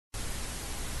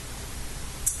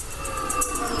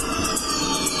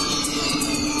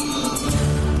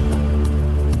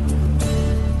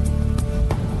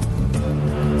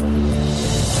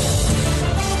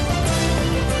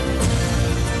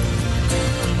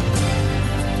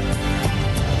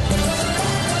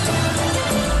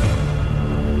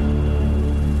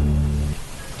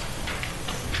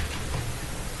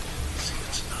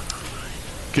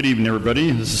Good evening,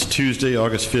 everybody. This is Tuesday,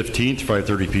 August 15th,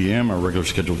 5:30 p.m., our regular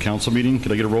scheduled council meeting.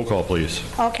 Could I get a roll call, please?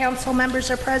 All council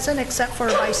members are present except for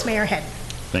Vice Mayor Head.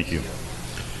 Thank you.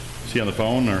 Is he on the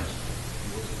phone, or?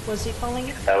 Was he calling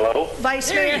you? Hello?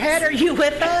 Vice Mayor Head, are you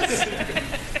with us?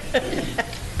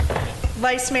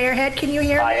 Vice Mayor Head, can you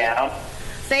hear me? I am.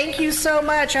 Thank you so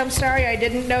much. I'm sorry, I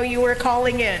didn't know you were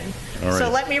calling in. All right. So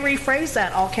let me rephrase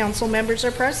that. All council members are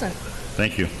present.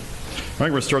 Thank you. All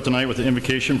right, we're going to start tonight with an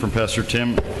invocation from Pastor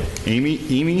Tim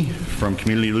Amy from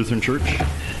Community Lutheran Church.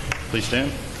 Please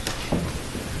stand.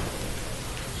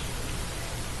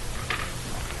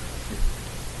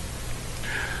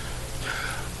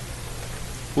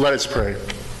 Let us pray.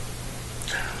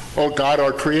 O God,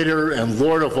 our Creator and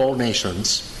Lord of all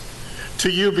nations, to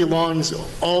you belongs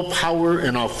all power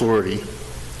and authority.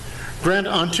 Grant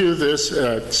unto this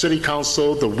city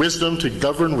council the wisdom to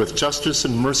govern with justice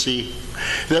and mercy,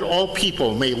 that all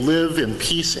people may live in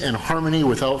peace and harmony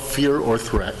without fear or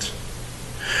threat.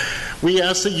 We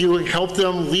ask that you help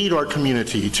them lead our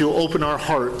community, to open our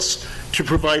hearts, to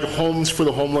provide homes for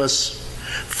the homeless,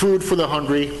 food for the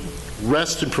hungry,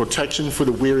 rest and protection for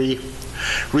the weary,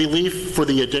 relief for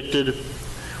the addicted,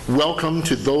 welcome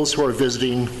to those who are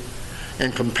visiting,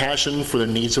 and compassion for the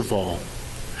needs of all.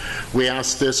 We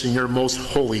ask this in your most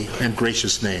holy and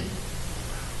gracious name.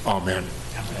 Amen.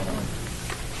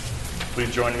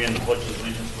 Please join me in the pledge of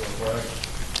allegiance to our flag.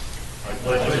 I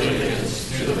pledge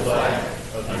allegiance to the flag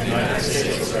of the United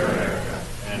States of America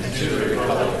and to the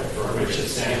republic for which it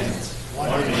stands, one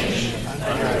nation,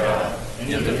 under God,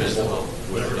 indivisible,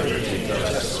 with liberty and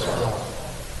justice for all.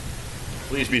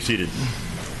 Please be seated.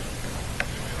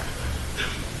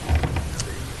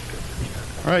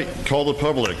 All right, call the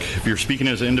public. If you're speaking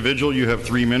as an individual, you have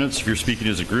 3 minutes. If you're speaking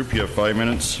as a group, you have 5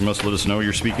 minutes. You must let us know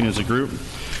you're speaking as a group.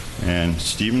 And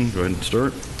Stephen, go ahead and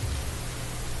start.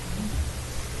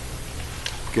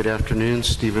 Good afternoon,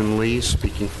 Stephen Lee,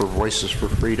 speaking for Voices for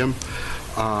Freedom,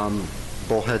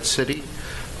 Bullhead City.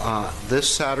 This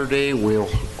Saturday, we'll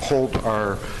hold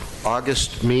our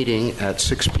August meeting at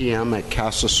 6 p.m. at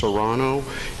Casa Serrano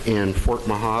in Fort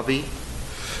Mojave.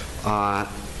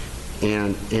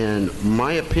 And in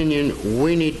my opinion,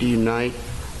 we need to unite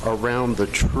around the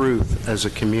truth as a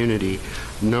community,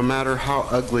 no matter how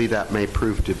ugly that may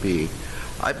prove to be.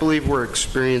 I believe we're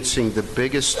experiencing the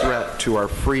biggest threat to our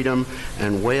freedom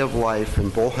and way of life in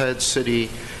Bullhead City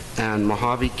and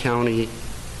Mojave County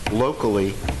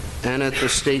locally and at the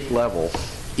state level,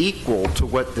 equal to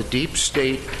what the deep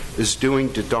state is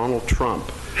doing to Donald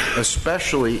Trump.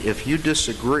 Especially if you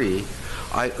disagree,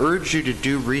 I urge you to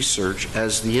do research,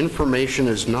 as the information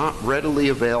is not readily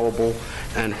available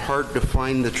and hard to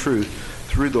find the truth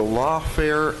through the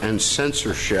lawfare and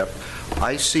censorship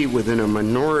I see within a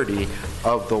minority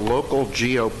of the local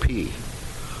GOP.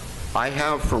 I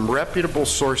have from reputable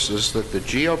sources that the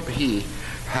GOP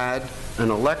had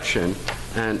an election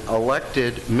and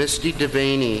elected Misty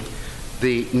Devaney,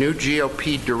 the new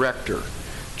GOP director.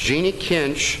 Jeannie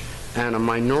Kinch and a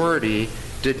minority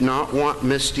did not want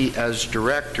Misty as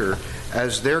director,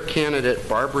 as their candidate,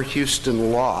 Barbara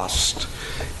Houston, lost.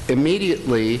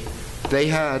 Immediately, they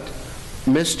had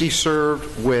Misty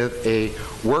served with a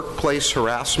workplace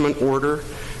harassment order,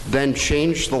 then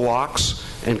changed the locks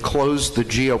and closed the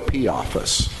GOP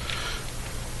office.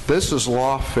 This is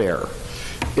lawfare.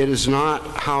 It is not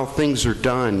how things are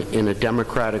done in a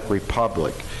democratic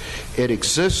republic. It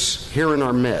exists here in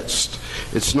our midst.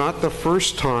 It's not the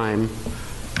first time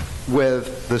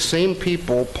with the same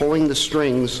people pulling the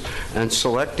strings and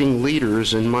selecting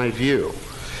leaders, in my view.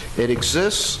 It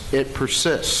exists, it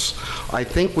persists. I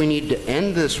think we need to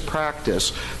end this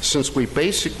practice, since we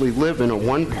basically live in a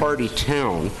one-party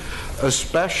town,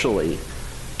 especially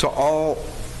to all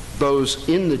those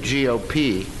in the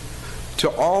GOP, to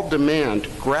all demand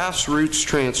grassroots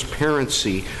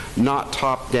transparency, not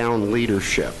top-down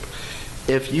leadership.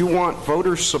 If you want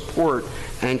voter support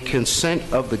and consent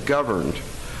of the governed,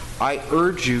 I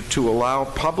urge you to allow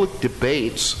public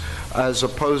debates as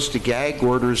opposed to gag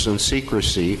orders and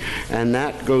secrecy, and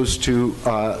that goes to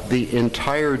the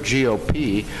entire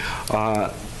GOP.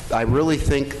 I really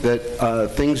think that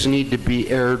things need to be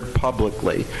aired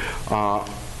publicly.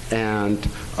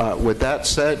 With that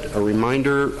said, a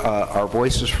reminder, our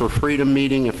Voices for Freedom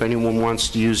meeting, if anyone wants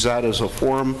to use that as a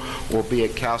forum, will be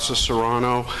at Casa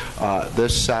Serrano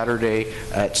this Saturday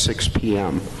at 6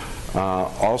 p.m.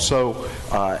 Also,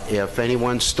 if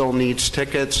anyone still needs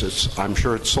tickets, I'm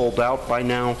sure it's sold out by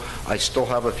now. I still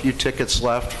have a few tickets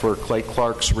left for Clay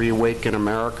Clark's Reawaken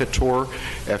America tour.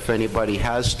 If anybody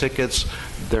has tickets,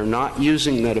 they're not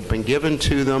using that have been given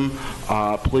to them,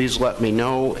 please let me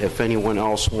know. If anyone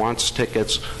else wants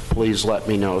tickets, please let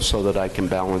me know so that I can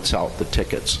balance out the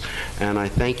tickets. And I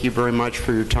thank you very much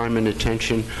for your time and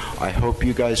attention. I hope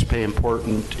you guys pay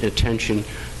important attention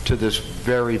to this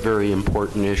very, very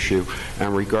important issue.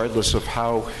 And regardless of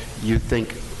how you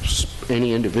think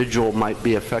any individual might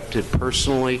be affected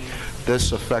personally,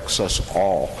 this affects us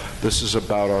all. This is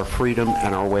about our freedom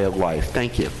and our way of life.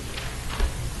 Thank you.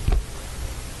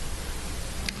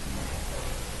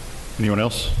 Anyone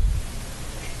else?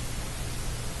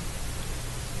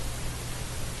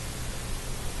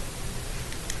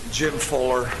 Jim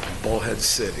Fuller, Bullhead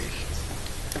City.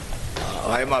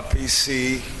 I'm a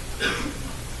PC.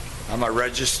 I'm a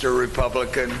registered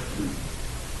Republican.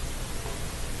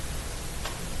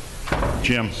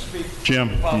 Jim,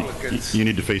 you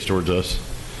need to face towards us.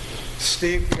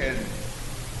 Steve can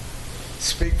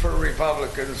speak for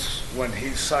Republicans when he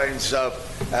signs up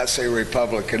as a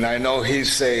Republican. I know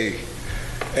he's a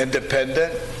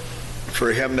independent.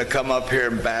 For him to come up here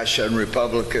and bash on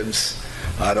Republicans,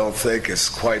 I don't think it's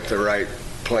quite the right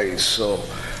place. So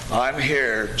I'm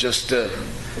here just to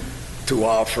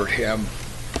offer him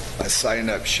a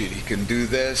sign-up sheet. He can do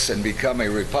this and become a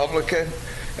Republican,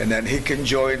 and then he can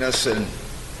join us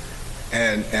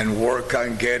and work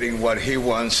on getting what he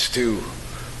wants to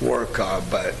work on.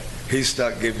 But he's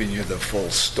not giving you the full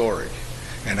story.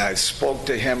 And I spoke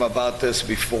to him about this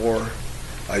before.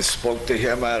 I spoke to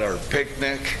him at our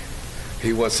picnic.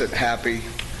 He wasn't happy.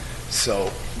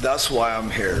 So that's why I'm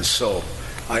here. So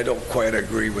I don't quite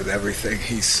agree with everything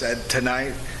he said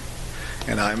tonight.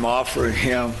 And I'm offering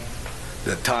him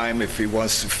the time. If he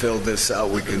wants to fill this out,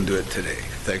 we can do it today.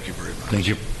 Thank you very much. Thank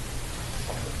you.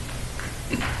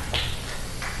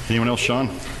 Anyone else? Sean?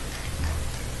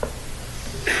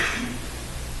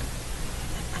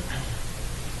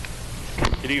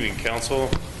 Good evening, Council.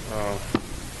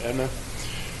 Edna,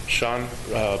 Sean,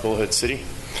 Bullhead City.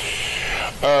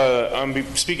 I'm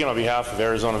speaking on behalf of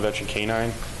Arizona Veteran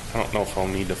Canine. I don't know if I'll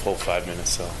need the full 5 minutes,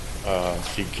 so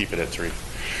you can keep it at 3.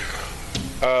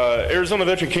 Arizona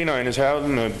Veteran Canine is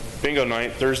having a bingo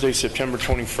night Thursday, September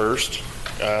 21st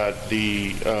at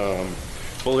the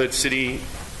Bullhead City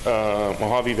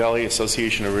Mojave Valley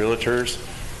Association of Realtors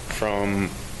from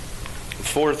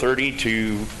 4:30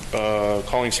 to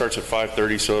calling starts at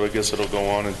 5:30, so I guess it'll go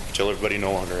on until everybody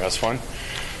no longer has fun.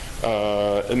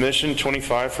 Admission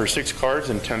 $25 for 6 cards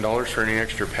and $10 for any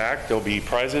extra pack. There'll be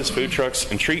prizes, food trucks,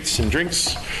 and treats and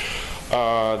drinks.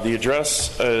 The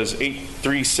address is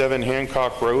 837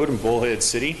 Hancock Road in Bullhead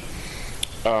City.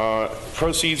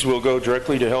 Proceeds will go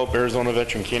directly to help Arizona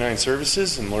Veteran Canine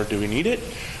Services, and Lord, do we need it.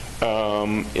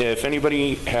 If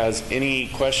anybody has any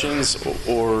questions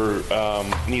or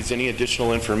needs any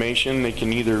additional information, they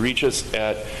can either reach us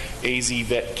at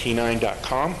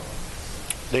azvetcanine.com.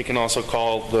 They can also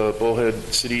call the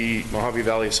Bullhead City Mojave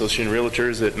Valley Association of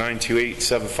Realtors at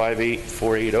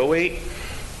 928-758-4808.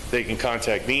 They can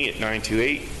contact me at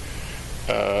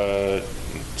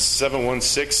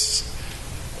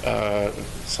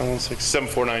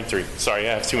 928-716-7493. Sorry,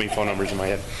 I have too many phone numbers in my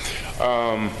head.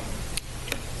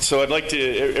 So I'd like to,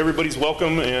 everybody's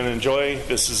welcome and enjoy.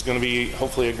 This is going to be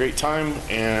hopefully a great time,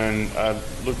 and I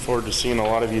look forward to seeing a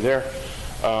lot of you there.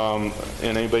 And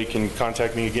anybody can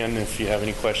contact me again if you have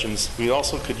any questions. We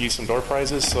also could use some door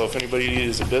prizes, so if anybody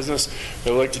is a business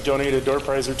that would like to donate a door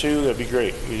prize or two, that'd be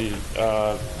great. We'd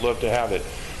love to have it.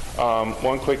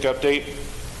 One quick update.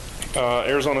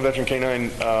 Arizona Veteran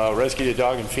Canine rescued a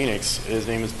dog in Phoenix. His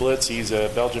name is Blitz. He's a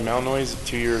Belgian Malinois,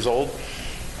 2 years old.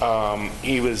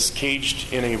 He was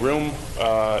caged in a room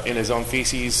in his own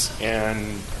feces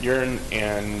and urine,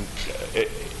 and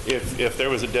if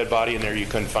there was a dead body in there, you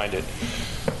couldn't find it.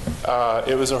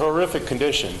 It was a horrific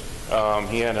condition.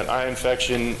 He had an eye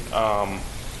infection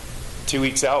 2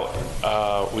 weeks out.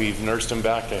 We've nursed him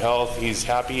back to health. He's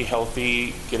happy,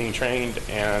 healthy, getting trained,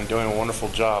 and doing a wonderful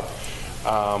job.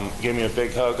 Gave me a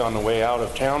big hug on the way out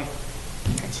of town.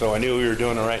 So I knew we were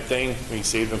doing the right thing. We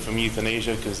saved him from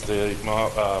euthanasia because the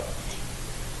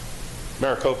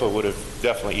Maricopa would have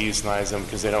definitely euthanized him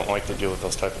because they don't like to deal with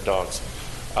those type of dogs.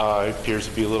 He appears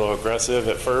to be a little aggressive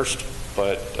at first,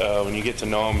 but when you get to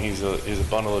know him, he's a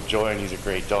bundle of joy, and he's a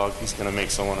great dog. He's going to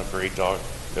make someone a great dog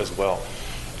as well.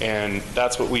 And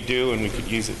that's what we do, and we could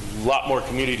use a lot more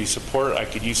community support. I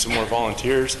could use some more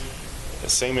volunteers. The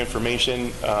same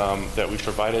information that we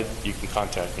provided, you can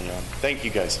contact me on. Thank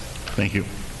you, guys. Thank you.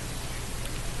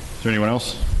 Is there anyone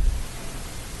else?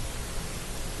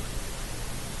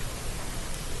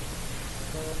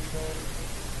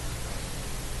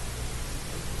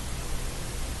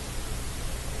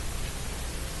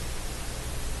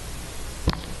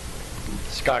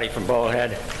 Scotty from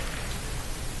Bullhead.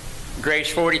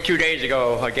 Grace, 42 days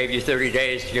ago, I gave you 30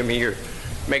 days to give me your,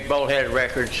 make Bullhead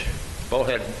records,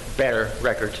 Bullhead better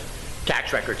records,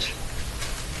 tax records.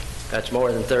 That's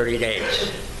more than 30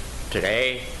 days.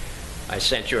 Today, I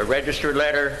sent you a registered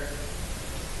letter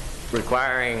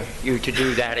requiring you to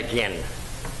do that again.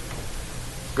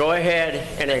 Go ahead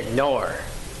and ignore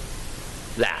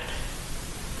that.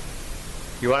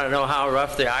 You want to know how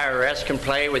rough the IRS can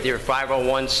play with your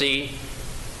 501c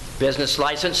business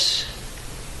license?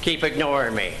 Keep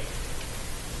ignoring me.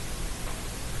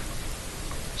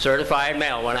 Certified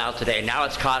mail went out today. Now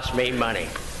it's cost me money.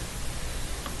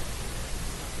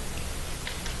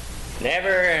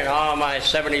 Never in all my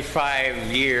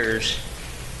 75 years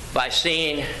have I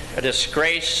seen a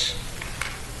disgrace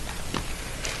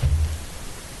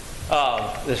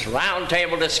of this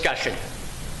roundtable discussion.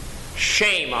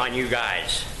 Shame on you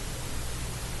guys.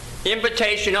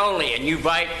 Invitation only, and you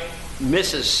invite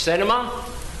Mrs. Cinema,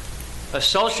 a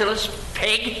socialist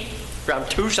pig from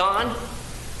Tucson.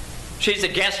 She's a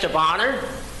guest of honor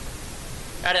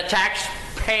at a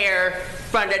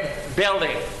taxpayer-funded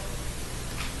building.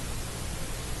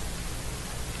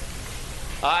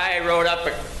 I wrote up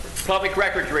a public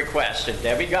records request, and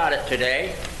Debbie got it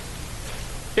today.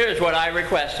 Here's what I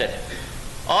requested.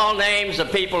 All names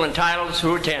of people entitled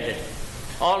who attended.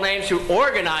 All names who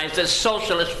organized this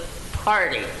socialist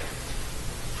party.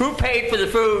 Who paid for the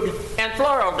food and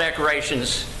floral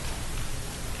decorations.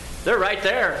 They're right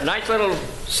there. Nice little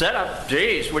setup.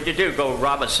 Geez, what'd you do? Go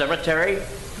rob a cemetery?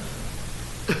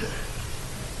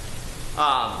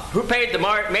 Who paid the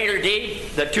maitre d',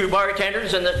 the 2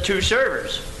 bartenders and the 2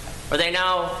 servers? Are they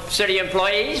now city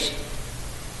employees?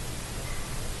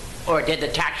 Or did the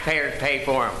taxpayers pay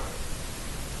for them?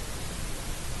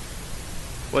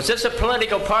 Was this a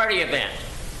political party event?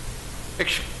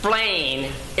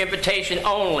 Explain. Invitation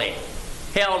only.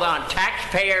 Held on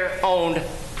taxpayer-owned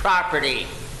property.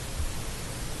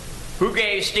 Who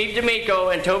gave Steve D'Amico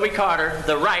and Toby Carter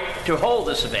the right to hold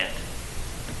this event?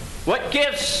 What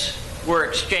gifts were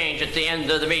exchanged at the end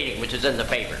of the meeting, which is in the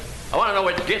paper? I want to know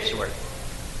what the gifts were.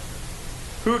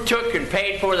 Who took and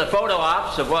paid for the photo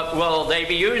ops of what will they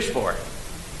be used for?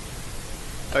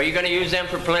 Are you going to use them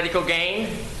for political gain?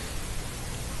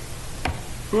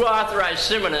 Who authorized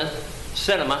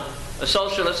Cinema, a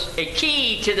socialist, a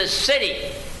key to the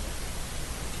city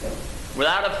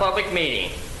without a public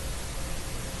meeting?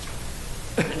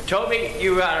 Toby,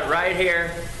 you got it right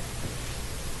here.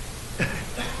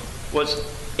 Was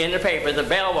in the paper. The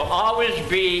bell will always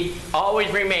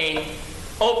remain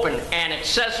open and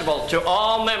accessible to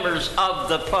all members of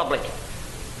the public.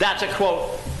 That's a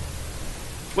quote.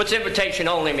 What's invitation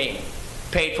only mean?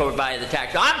 Paid for by the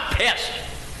tax. I'm pissed.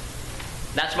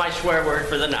 That's my swear word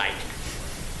for the night.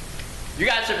 You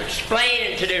got some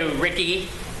explaining to do, Ricky.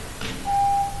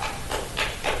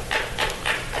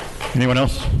 Anyone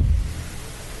else?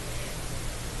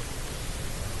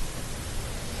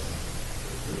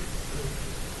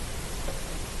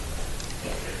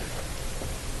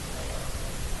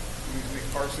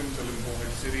 Parsons, I live in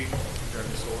Bullhead City. I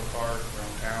drive a solar car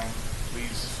around town.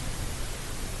 Please.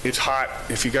 It's hot.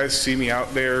 If you guys see me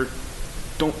out there,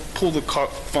 don't pull the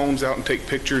phones out and take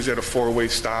pictures at a 4-way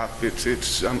stop.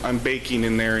 I'm baking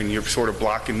in there and you're sort of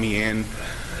blocking me in.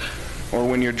 Or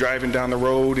when you're driving down the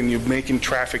road and you're making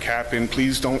traffic happen,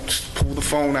 please don't pull the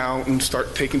phone out and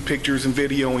start taking pictures and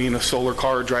videoing a solar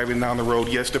car driving down the road.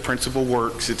 Yes, the principle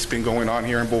works. It's been going on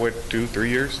here in Bullhead 2-3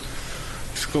 years.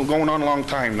 It's going on a long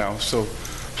time now, so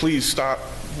please stop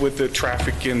with the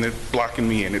traffic and the blocking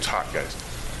me in. It's hot, guys.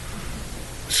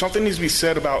 Something needs to be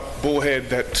said about Bullhead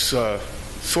that's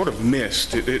sort of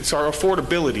missed. It's our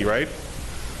affordability, right?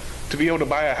 To be able to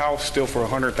buy a house still for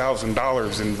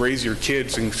 $100,000 and raise your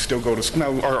kids and still go to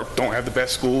school, or don't have the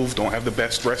best schools, don't have the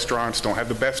best restaurants, don't have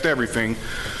the best everything.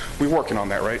 We're working on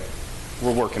that, right?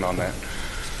 We're working on that.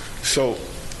 So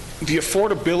the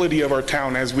affordability of our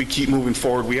town as we keep moving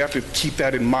forward, we have to keep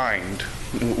that in mind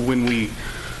when the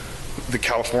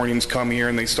Californians come here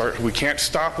and we can't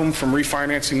stop them from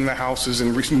refinancing the houses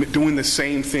and doing the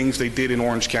same things they did in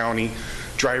Orange County,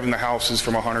 driving the houses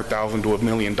from $100,000 to $1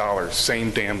 million,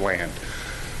 same damn land.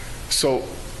 So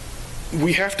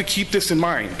we have to keep this in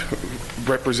mind,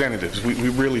 representatives, we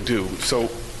really do. So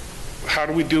how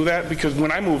do we do that? Because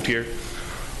when I moved here,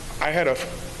 I had a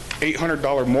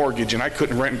 $800 mortgage and I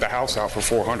couldn't rent the house out for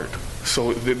 $400.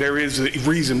 So there is a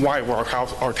reason why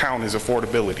our town is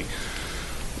affordability.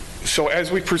 So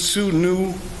as we pursue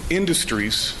new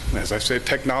industries, as I said,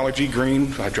 technology,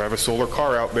 green, I drive a solar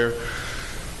car out there,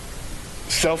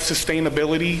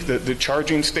 self-sustainability, the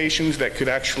charging stations that could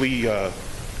actually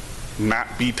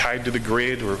not be tied to the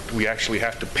grid, or we actually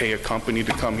have to pay a company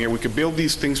to come here. We could build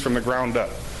these things from the ground up.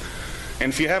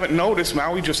 And if you haven't noticed,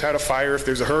 Maui just had a fire. If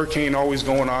there's a hurricane always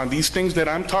going on, these things that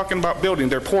I'm talking about building,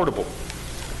 they're portable.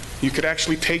 You could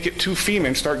actually take it to FEMA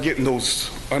and start getting those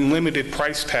unlimited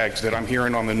price tags that I'm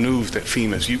hearing on the news that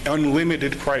FEMA's.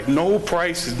 Unlimited price. No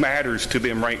price matters to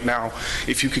them right now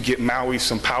if you could get Maui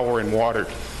some power and water.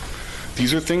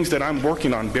 These are things that I'm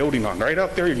working on building on. Right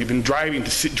out there, you've been driving,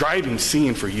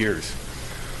 seeing for years.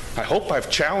 I hope I've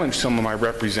challenged some of my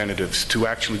representatives to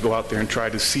actually go out there and try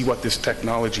to see what this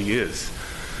technology is.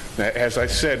 As I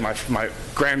said, my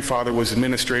grandfather was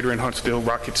administrator in Huntsville,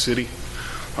 Rocket City,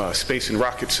 Space and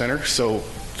Rocket Center. So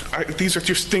these are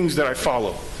just things that I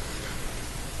follow.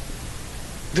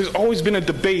 There's always been a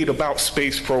debate about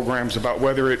space programs, about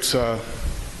whether it's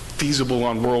feasible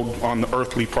on the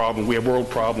earthly problem. We have world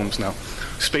problems now.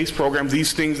 Space programs,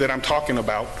 these things that I'm talking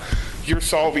about, you're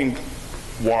solving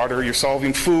water, you're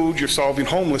solving food, you're solving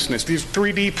homelessness. These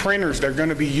 3D printers they're going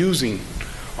to be using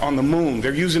on the moon,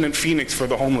 they're using in Phoenix for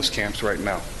the homeless camps right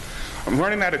now. I'm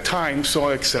running out of time, so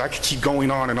like I said, I could keep going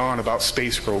on and on about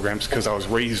space programs because I was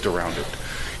raised around it.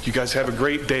 You guys have a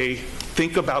great day.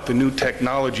 Think about the new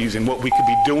technologies and what we could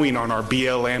be doing on our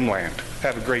BLM land.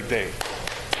 Have a great day.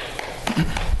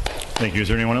 Thank you. Is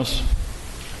there anyone else?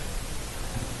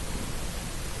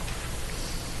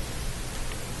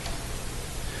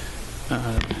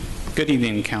 Good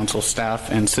evening, council, staff,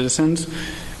 and citizens.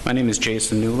 My name is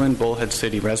Jason Newland, Bullhead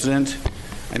City resident.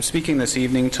 I'm speaking this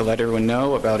evening to let everyone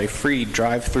know about a free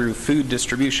drive-through food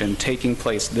distribution taking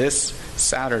place this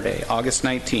Saturday, August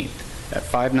 19th at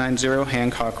 590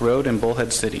 Hancock Road in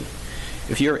Bullhead City.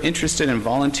 If you're interested in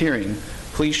volunteering,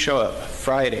 please show up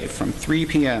Friday from 3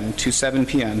 p.m. to 7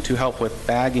 p.m. to help with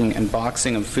bagging and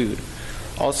boxing of food.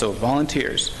 Also,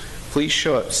 volunteers, please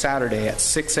show up Saturday at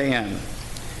 6 a.m.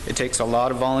 It takes a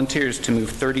lot of volunteers to move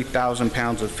 30,000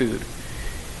 pounds of food.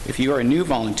 If you are a new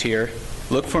volunteer,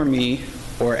 look for me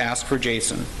or ask for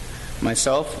Jason.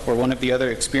 Myself or one of the other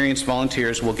experienced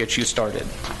volunteers will get you started.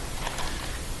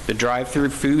 The drive-through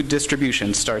food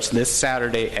distribution starts this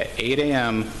Saturday at 8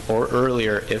 a.m. or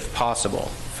earlier if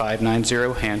possible,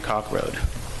 590 Hancock Road.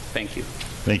 Thank you.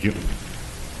 Thank you.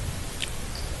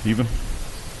 Eva?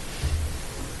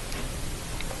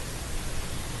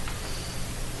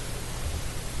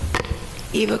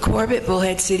 Eva Corbett,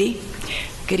 Bullhead City.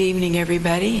 Good evening,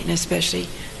 everybody, and especially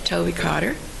Toby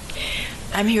Cotter.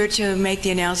 I'm here to make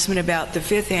the announcement about the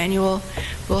 5th annual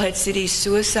Bullhead City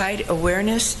Suicide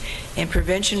Awareness and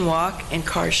Prevention Walk and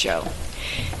Car Show.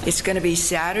 It's going to be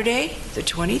Saturday, the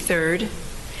 23rd.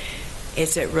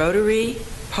 It's at Rotary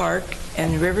Park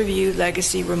and Riverview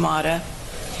Legacy Ramada.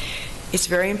 It's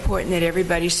very important that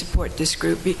everybody support this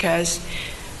group because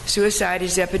suicide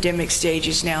is epidemic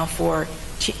stages now for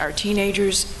our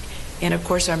teenagers and, of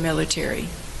course, our military.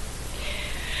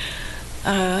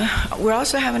 We're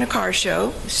also having a car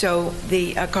show, so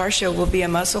the car show will be a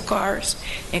muscle cars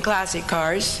and classic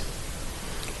cars,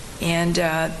 and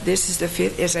this is the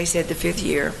 5th, as I said, the 5th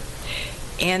year.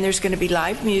 And there's going to be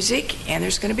live music and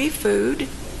there's going to be food,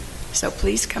 so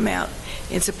please come out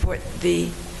and support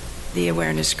the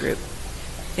awareness group.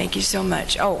 Thank you so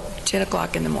much. 10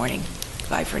 o'clock in the morning.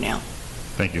 Bye for now.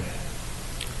 Thank you.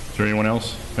 Is there anyone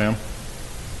else, Pam?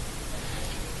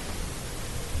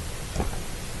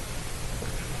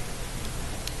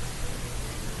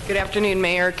 Good afternoon,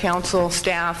 Mayor, Council,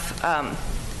 staff.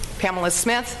 Pamela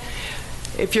Smith.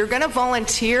 If you're going to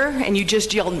volunteer and you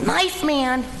just yell, "Knife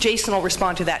man," Jason will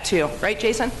respond to that too. Right,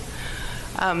 Jason?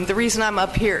 The reason I'm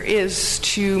up here is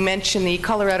to mention the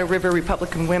Colorado River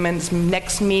Republican Women's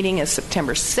next meeting is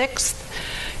September 6th.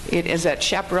 It is at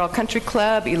Chaparral Country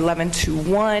Club, 11 to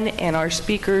 1, and our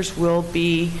speakers will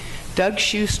be Doug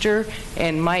Schuster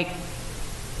and Mike,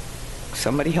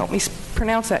 somebody help me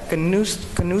pronounce that,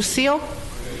 Ganusio?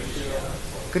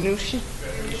 Ganusio?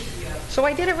 So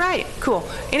I did it right. Cool.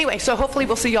 Anyway, so hopefully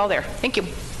we'll see you all there. Thank you.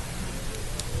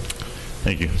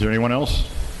 Thank you. Is there anyone else?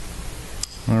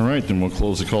 All right, then we'll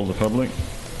close the call to the public.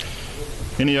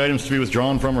 Any items to be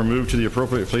withdrawn from or moved to the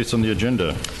appropriate place on the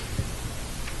agenda?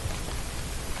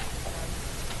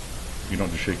 You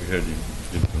don't just shake your head.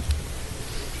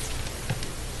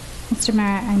 Mr.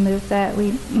 Mayor, I move that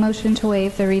we motion to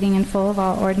waive the reading in full of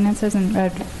all ordinances and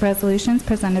resolutions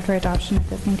presented for adoption at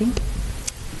this meeting.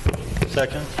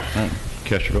 Second. All right,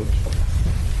 cast your votes.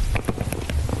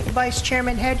 Vice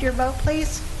Chairman Head, your vote,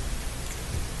 please.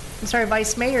 I'm sorry,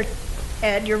 Vice Mayor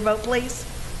Head, your vote, please.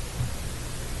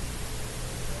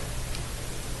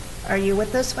 Are you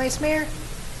with us, Vice Mayor?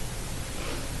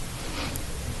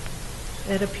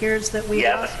 It appears that we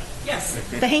lost. Yes.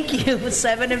 Thank you.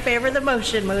 7 in favor of the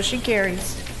motion. Motion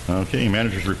carries. Okay,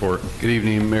 manager's report. Good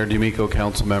evening, Mayor D'Amico,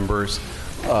 council members.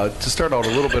 To start out a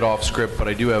little bit off script, but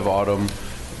I do have Autumn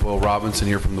Will Robinson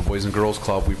here from the Boys and Girls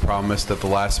Club. We promised at the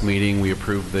last meeting we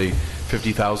approved the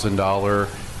 $50,000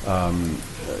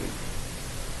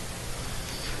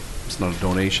 it's not a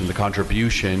donation, the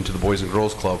contribution to the Boys and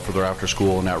Girls Club for their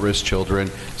after-school and at-risk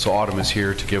children. So Autumn is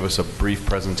here to give us a brief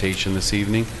presentation this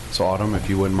evening. So Autumn, if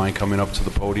you wouldn't mind coming up to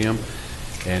the podium,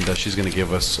 and she's going to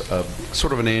give us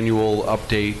sort of an annual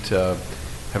update.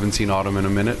 Haven't seen Autumn in a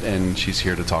minute, and she's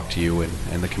here to talk to you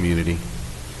and the community.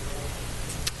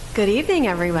 Good evening,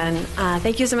 everyone.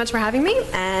 Thank you so much for having me,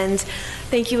 and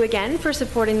thank you again for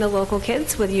supporting the local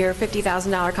kids with your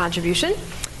 $50,000 contribution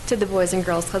to the Boys and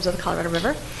Girls Clubs of the Colorado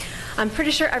River. I'm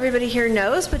pretty sure everybody here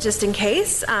knows, but just in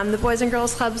case, the Boys and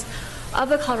Girls Clubs of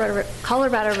the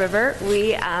Colorado River,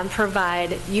 we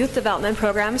provide youth development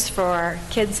programs for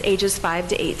kids ages 5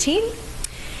 to 18.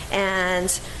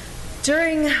 And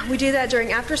we do that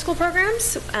during after-school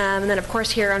programs. And then, of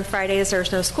course, here on Fridays,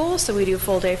 there's no school, so we do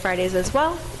full-day Fridays as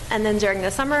well. And then during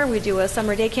the summer, we do a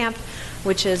summer day camp,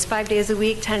 which is 5 days a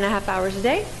week, 10.5 hours a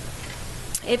day.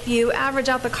 If you average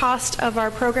out the cost of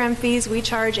our program fees, we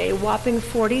charge a whopping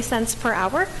 40 cents per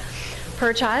hour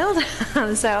per child.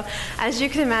 So as you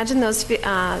can imagine,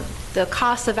 the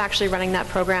costs of actually running that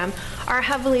program are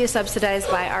heavily subsidized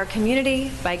by our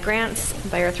community, by grants,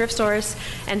 by our thrift stores,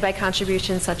 and by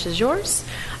contributions such as yours.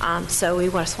 So we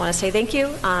just want to say thank you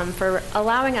for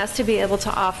allowing us to be able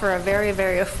to offer a very,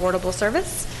 very affordable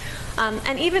service.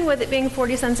 And even with it being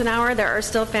 40 cents an hour, there are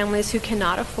still families who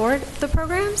cannot afford the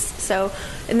programs. So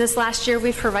in this last year,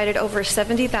 we've provided over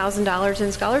 $70,000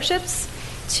 in scholarships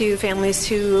to families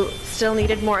who still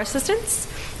needed more assistance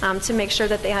to make sure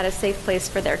that they had a safe place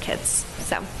for their kids.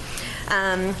 So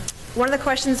one of the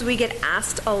questions we get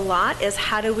asked a lot is,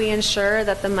 how do we ensure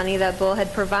that the money that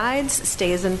Bullhead provides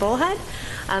stays in Bullhead?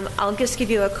 I'll just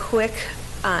give you a quick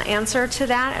answer to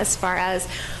that as far as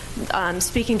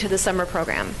speaking to the summer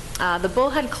program. The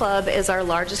Bullhead Club is our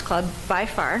largest club by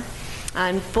far.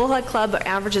 Bullhead Club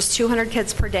averages 200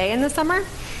 kids per day in the summer.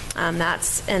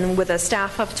 And with a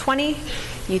staff of 20,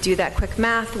 you do that quick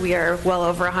math, we are well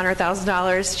over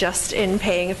 $100,000 just in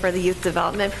paying for the youth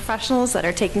development professionals that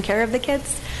are taking care of the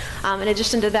kids. In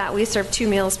addition to that, we serve 2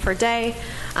 meals per day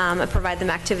and provide them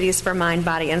activities for mind,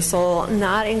 body, and soul,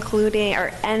 not including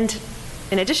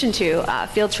in addition to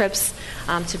field trips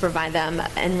to provide them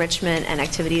enrichment and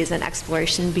activities and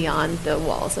exploration beyond the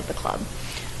walls of the club.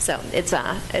 So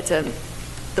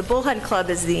the Bullhead Club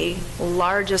is the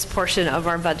largest portion of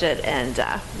our budget, and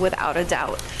without a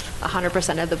doubt,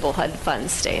 100% of the Bullhead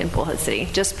funds stay in Bullhead City,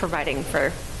 just providing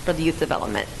for the youth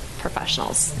development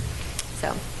professionals.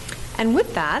 So, and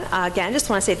with that, again, just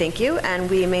want to say thank you, and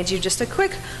we made you just a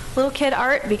quick little kid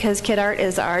art because kid art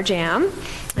is our jam,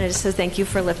 and it just says thank you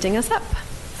for lifting us up.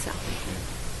 So,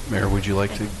 Mayor, would you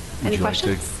like to? Any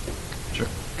questions? Sure.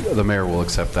 The mayor will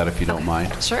accept that if you don't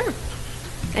mind. Sure.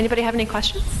 Anybody have any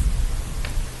questions?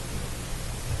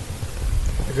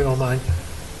 If you don't mind,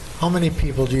 how many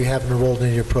people do you have enrolled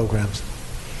in your programs?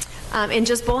 In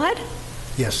just Bullhead?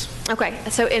 Yes. Okay,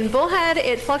 so in Bullhead,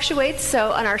 it fluctuates.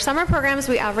 So on our summer programs,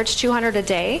 we average 200 a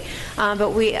day,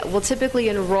 but we will typically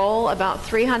enroll about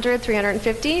 300,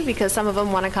 350, because some of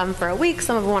them want to come for a week,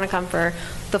 some of them want to come for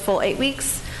the full 8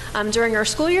 weeks. During our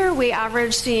school year, we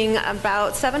average seeing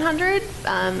about 700,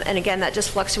 and again, that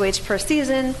just fluctuates per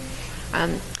season.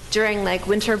 During like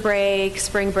winter break,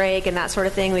 spring break, and that sort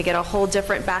of thing, we get a whole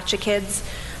different batch of kids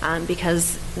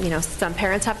because some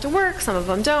parents have to work, some of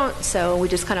them don't, so we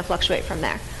just kind of fluctuate from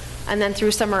there. And then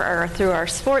through summer or through our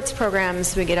sports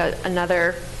programs, we get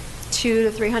another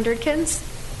 200 to 300 kids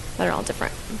that are all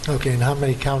different. Okay, and how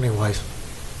many county-wise?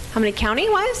 How many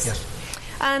county-wise?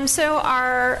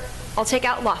 Yes. I'll take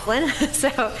out Laughlin.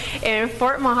 So in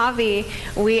Fort Mojave,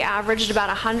 we averaged about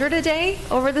 100 a day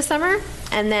over the summer.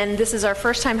 And then this is our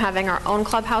first time having our own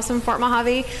clubhouse in Fort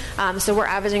Mojave. So we're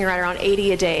averaging right around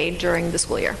 80 a day during the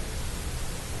school year.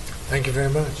 Thank you very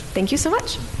much. Thank you so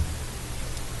much.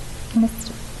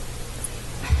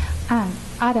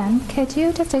 Autumn, could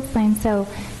you just explain, so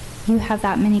you have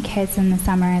that many kids in the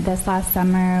summer. This last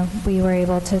summer, we were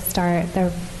able to start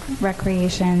the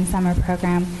recreation summer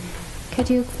program. Could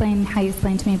you explain how you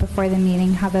explained to me before the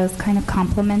meeting how those kind of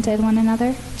complemented one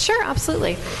another? Sure,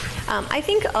 absolutely. I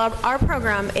think our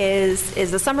program is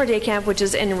the summer day camp, which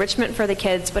is enrichment for the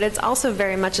kids, but it's also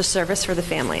very much a service for the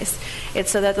families.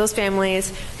 It's so that those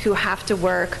families who have to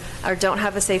work or don't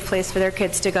have a safe place for their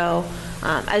kids to go,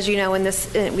 as you know,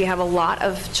 we have a lot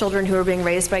of children who are being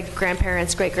raised by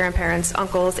grandparents, great-grandparents,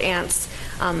 uncles, aunts.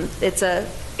 It's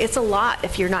a lot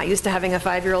if you're not used to having a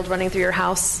 5-year-old running through your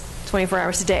house 24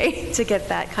 hours a day to get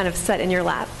that kind of set in your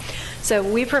lap. So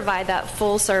we provide that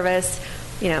full service,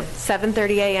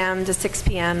 7:30 a.m. to 6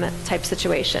 p.m. type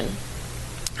situation.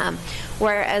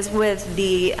 Whereas with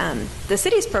the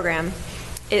city's program,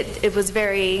 it was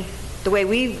the way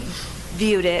we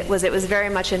viewed it was very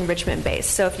much enrichment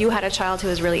based. So if you had a child who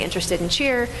was really interested in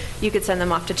cheer, you could send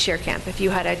them off to cheer camp. If you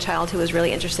had a child who was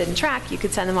really interested in track, you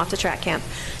could send them off to track camp.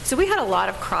 So we had a lot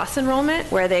of cross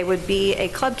enrollment where they would be a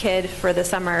club kid for the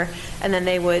summer and then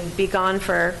they would be gone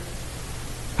for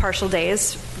partial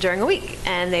days during a week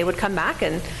and they would come back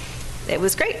and it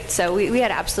was great. So we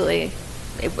had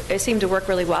it seemed to work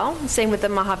really well. Same with the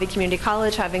Mojave Community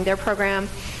College having their program.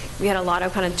 We had a lot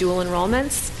of kind of dual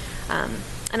enrollments.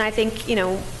 And I think,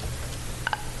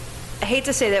 I hate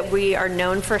to say that we are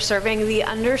known for serving the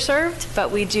underserved, but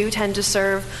we do tend to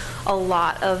serve a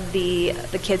lot of the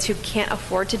kids who can't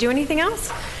afford to do anything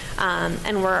else.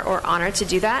 And we're honored to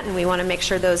do that, and we want to make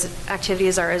sure those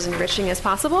activities are as enriching as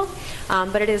possible.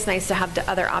 But it is nice to have the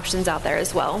other options out there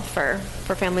as well for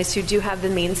families who do have the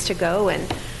means to go and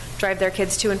drive their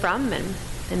kids to and from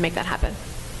and make that happen.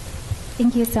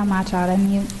 Thank you so much,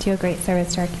 Autumn. You do a great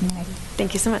service to our community.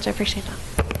 Thank you so much. I appreciate that.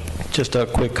 Just a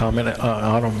quick comment,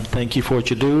 Autumn. Thank you for what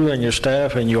you do and your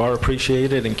staff, and you are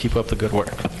appreciated, and keep up the good work.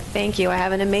 Thank you. I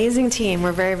have an amazing team.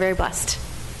 We're very, very blessed.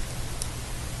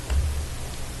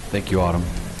 Thank you, Autumn.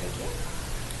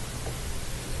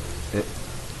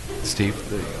 Steve,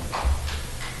 there you go.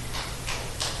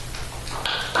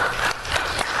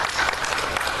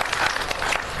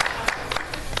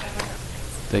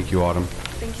 Thank you, Autumn.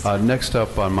 Next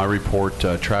up on my report,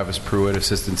 Travis Pruitt,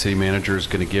 Assistant City Manager, is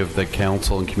going to give the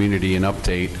council and community an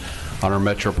update on our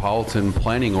Metropolitan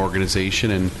Planning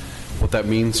Organization and what that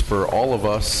means for all of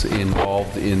us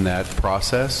involved in that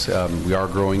process. We are a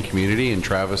growing community, and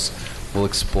Travis will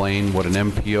explain what an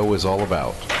MPO is all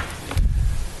about.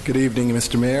 Good evening,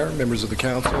 Mr. Mayor, members of the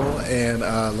council, and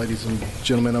ladies and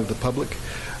gentlemen of the public.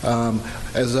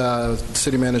 As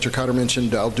City Manager Cotter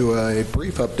mentioned, I'll do a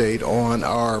brief update on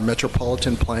our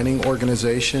Metropolitan Planning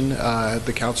Organization.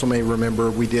 The council may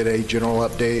remember we did a general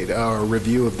update or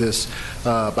review of this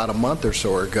about a month or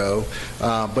so ago.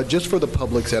 But just for the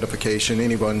public's edification,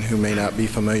 anyone who may not be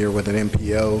familiar with an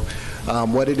MPO,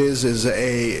 what it is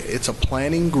it's a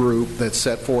planning group that's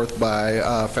set forth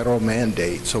by federal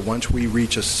mandate. So once we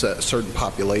reach a certain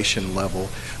population level,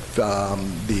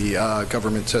 the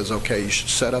government says, okay, you should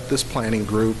set up this planning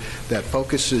group that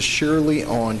focuses surely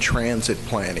on transit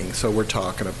planning. So we're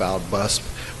talking about bus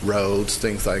roads,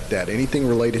 things like that. Anything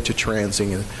related to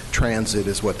transit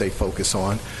is what they focus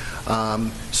on.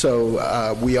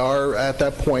 So we are at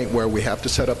that point where we have to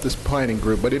set up this planning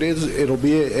group, but it'll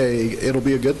be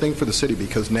a good thing for the city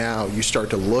because now you start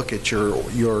to look at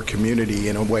your community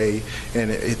in a way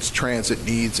and its transit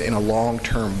needs in a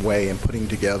long-term way and putting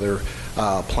together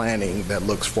planning that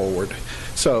looks forward.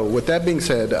 So with that being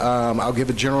said, I'll give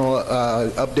a general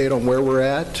update on where we're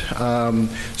at.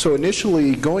 So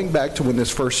initially, going back to when this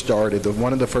first started,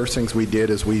 one of the first things we did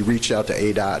is we reached out to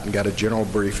ADOT and got a general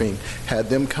briefing, had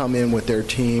them come in with their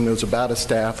team. It was about a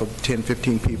staff of 10,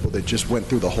 15 people that just went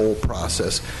through the whole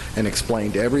process and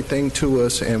explained everything to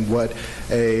us and what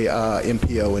a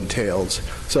MPO entails.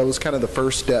 So it was kind of the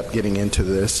first step getting into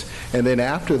this. And then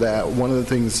after that, one of the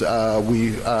things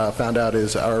we found out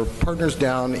is our partners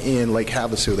down in Lake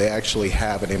Havasu, they actually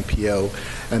have an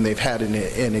MPO, and they've had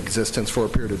it in existence for a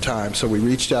period of time. So we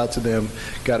reached out to them,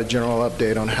 got a general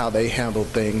update on how they handled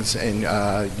things, and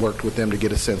worked with them to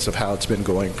get a sense of how it's been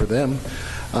going for them.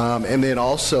 And then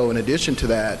also, in addition to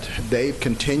that, they've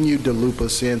continued to loop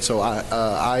us in. So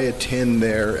I attend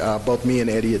their, both me and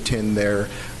Eddie attend their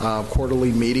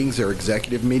quarterly meetings, their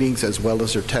executive meetings, as well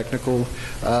as their technical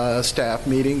staff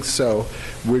meetings. So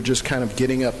we're just kind of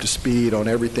getting up to speed on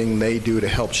everything they do to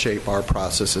help shape our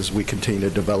process as we continue to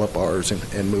develop ours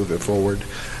and move it forward.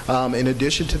 In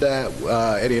addition to that,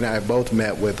 Eddie and I have both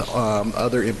met with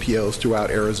other MPOs throughout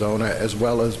Arizona, as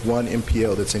well as one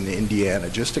MPO that's in Indiana,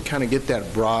 just to kind of get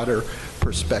that broader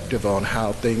perspective on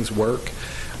how things work.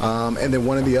 And then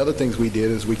one of the other things we did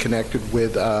is we connected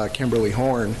with Kimberly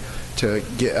Horn to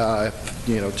get,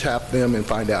 tap them and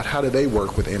find out how do they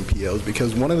work with MPOs,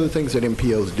 because one of the things that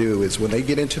MPOs do is when they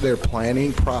get into their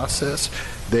planning process,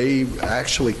 they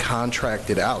actually contract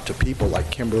it out to people like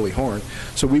Kimberly Horn.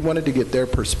 So we wanted to get their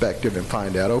perspective and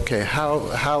find out, okay,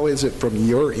 how is it from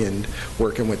your end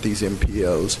working with these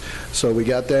MPOs? So we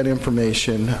got that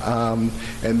information. And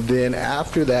then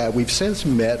after that, we've since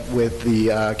met with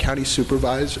the County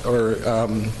Supervisor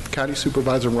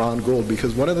Ron Gould,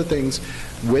 because one of the things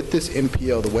with this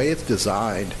MPO, the way it's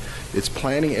designed, its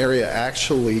planning area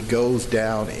actually goes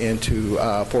down into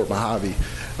Fort Mojave.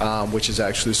 which is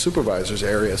actually the supervisor's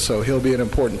area. So he'll be an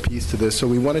important piece to this. So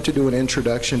we wanted to do an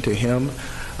introduction to him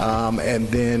and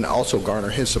then also garner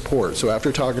his support. So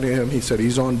after talking to him, he said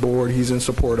he's on board, he's in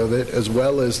support of it, as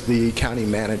well as the county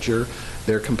manager.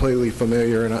 They're completely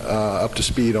familiar and up to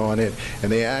speed on it,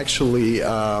 and they actually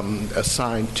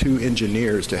assigned 2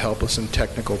 engineers to help us in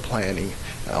technical planning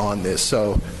on this.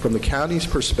 So from the county's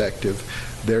perspective,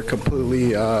 they're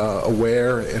completely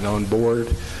aware and on board.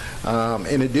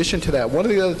 In addition to that, one of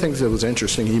the other things that was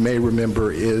interesting, you may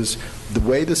remember, is the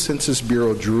way the Census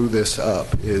Bureau drew this up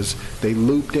is they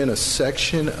looped in a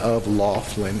section of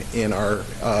Laughlin in our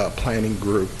planning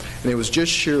group, and it was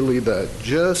just surely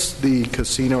just the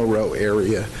Casino Row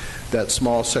area, that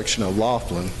small section of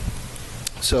Laughlin.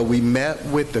 So we met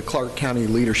with the Clark County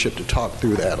leadership to talk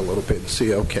through that a little bit and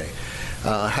see, okay,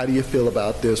 how do you feel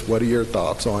about this? What are your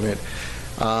thoughts on it?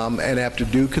 And after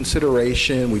due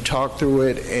consideration, we talked through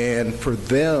it, and for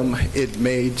them, it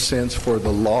made sense for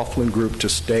the Laughlin group to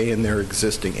stay in their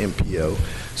existing MPO.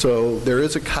 So there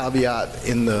is a caveat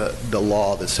in the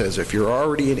law that says if you're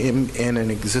already in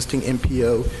an existing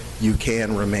MPO, you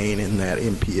can remain in that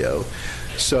MPO.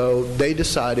 So they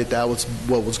decided that was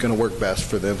what was going to work best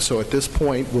for them. So at this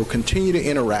point, we'll continue to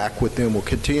interact with them. We'll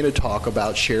continue to talk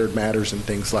about shared matters and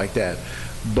things like that.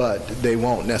 But they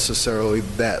won't necessarily,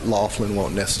 that Laughlin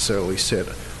won't necessarily sit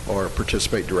or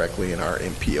participate directly in our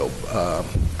MPO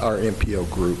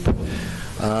group.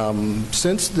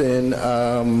 Since then,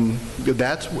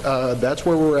 that's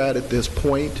where we're at this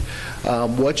point.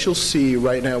 What you'll see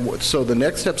right now, so the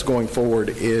next steps going forward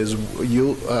is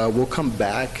we'll come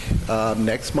back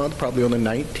next month, probably on the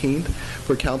 19th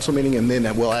for council meeting, and then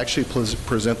we'll actually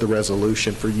present the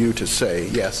resolution for you to say,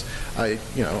 yes, I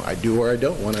do or I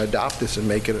don't want to adopt this and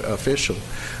make it official.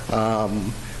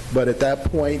 But at that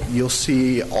point, you'll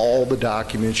see all the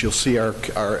documents. You'll see our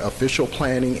official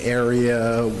planning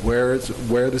area, where this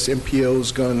MPO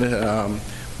is going to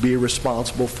be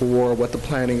responsible for, what the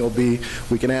planning will be.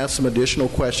 We can ask some additional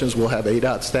questions. We'll have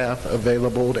ADOT staff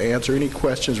available to answer any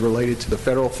questions related to the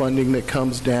federal funding that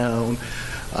comes down.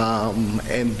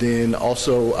 And then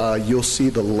also you'll see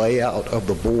the layout of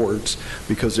the boards,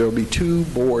 because there will be 2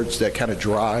 boards that kind of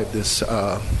drive this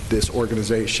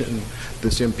organization,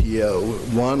 this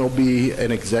MPO. One will be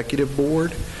an executive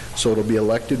board, so it'll be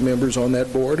elected members on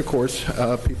that board, of course,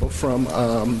 people from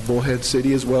Bullhead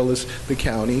City as well as the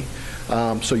county.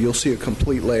 So you'll see a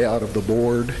complete layout of the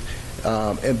board.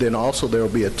 And then also there will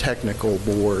be a technical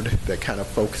board that kind of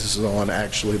focuses on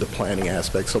actually the planning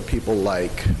aspects. So people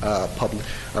like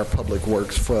our public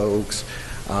works folks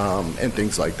and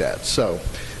things like that. So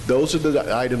those are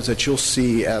the items that you'll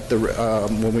see at the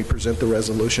when we present the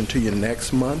resolution to you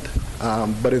next month.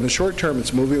 But in the short term,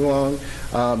 it's moving along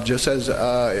just as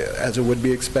it would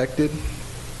be expected.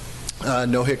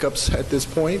 No hiccups at this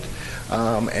point.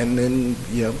 And then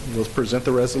we'll present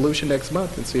the resolution next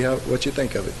month and see what you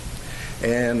think of it.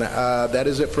 And that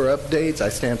is it for updates. I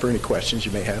stand for any questions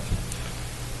you may have.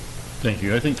 Thank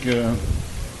you. I think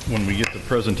when we get the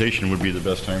presentation would be the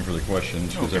best time for the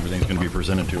questions, because everything's going to be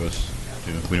presented to us.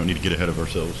 We don't need to get ahead of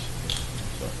ourselves.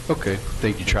 So. Okay.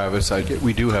 Thank you, Travis.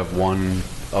 We do have one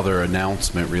other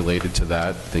announcement related to that.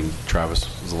 I think Travis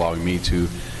was allowing me to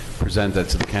present that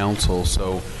to the council.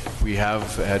 So we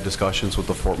have had discussions with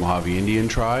the Fort Mojave Indian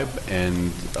Tribe,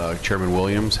 and Chairman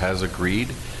Williams has agreed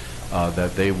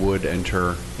that they would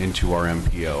enter into our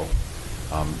MPO.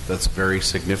 That's very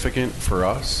significant for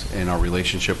us in our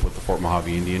relationship with the Fort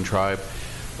Mojave Indian Tribe.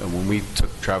 When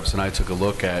Travis and I took a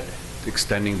look at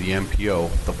extending the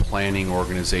MPO, the planning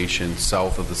organization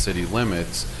south of the city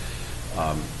limits,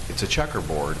 it's a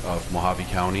checkerboard of Mojave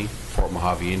County, Fort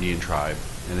Mojave Indian Tribe,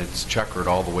 and it's checkered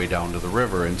all the way down to the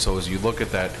river. And so as you look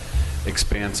at that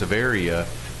expansive area,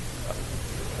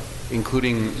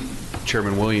 including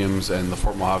Chairman Williams and the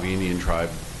Fort Mojave Indian Tribe,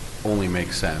 only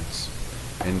makes sense.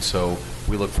 And so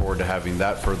we look forward to having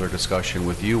that further discussion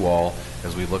with you all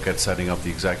as we look at setting up the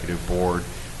executive board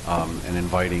and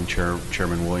inviting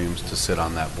Chairman Williams to sit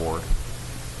on that board.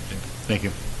 Thank you.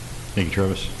 Thank you,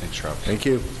 Travis. Thanks, Travis. Thank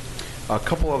you. A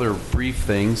couple other brief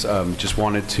things. Just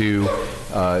wanted to,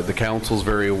 the council's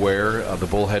very aware, the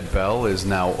Bullhead Bell is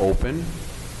now open.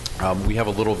 We have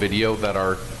a little video that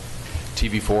our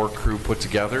TV4 crew put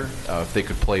together, if they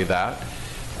could play that.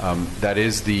 That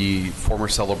is the former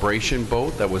Celebration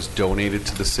boat that was donated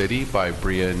to the city by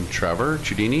Bria and Trevor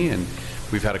Ciudini, and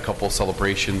we've had a couple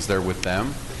celebrations there with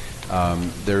them.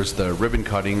 There's the ribbon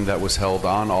cutting that was held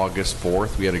on August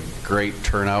 4th. We had a great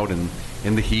turnout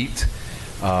in the heat.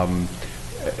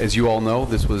 As you all know,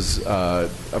 this was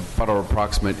about an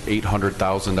approximate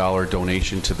 $800,000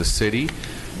 donation to the city.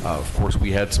 Of course,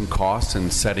 we had some costs in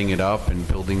setting it up and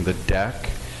building the deck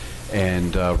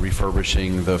and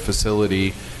refurbishing the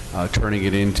facility, turning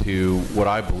it into what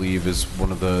I believe is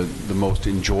one of the most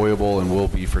enjoyable, and will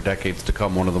be for decades to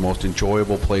come, one of the most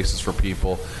enjoyable places for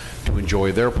people to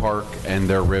enjoy their park and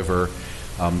their river.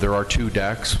 There are 2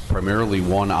 decks, primarily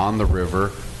one on the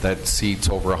river that seats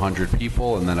over 100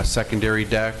 people, and then a secondary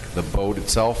deck, the boat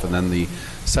itself, and then the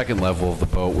second level of the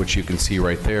boat, which you can see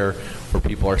right there, where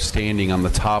people are standing on the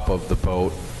top of the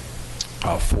boat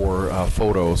for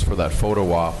photos, for that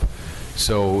photo op.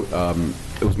 So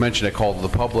it was mentioned at Call to the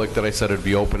Public that I said it'd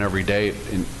be open every day.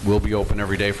 It will be open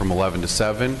every day from 11 to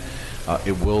 7.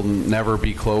 It will never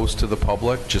be closed to the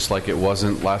public, just like it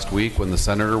wasn't last week when the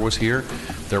senator was here.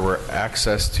 There were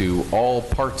access to all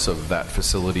parts of that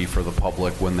facility for the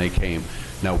public when they came.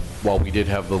 Now, while we did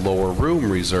have the lower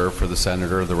room reserved for the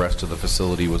senator, the rest of the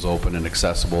facility was open and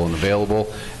accessible and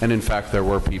available. And in fact, there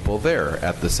were people there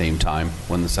at the same time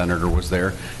when the senator was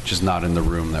there, just not in the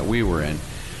room that we were in.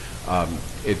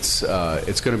 It's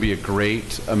going to be a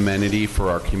great amenity for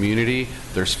our community.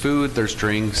 There's food, there's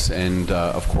drinks, and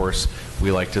of course,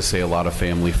 we like to say a lot of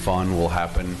family fun will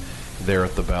happen there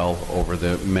at the Bell over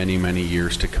the many, many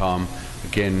years to come.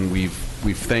 Again, we've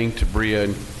thanked Bria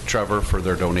and Trevor for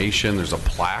their donation. There's a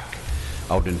plaque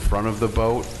out in front of the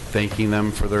boat thanking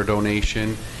them for their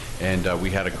donation, and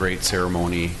we had a great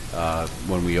ceremony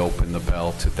when we opened the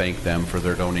Bell to thank them for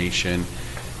their donation.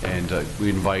 And we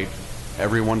invite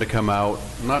everyone to come out,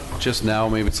 not just now,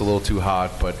 maybe it's a little too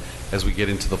hot, but as we get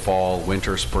into the fall,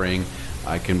 winter, spring,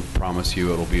 I can promise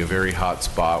you it'll be a very hot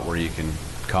spot where you can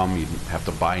come. You don't have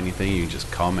to buy anything. You can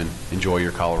just come and enjoy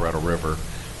your Colorado River.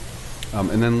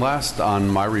 And then last on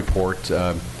my report,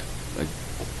 I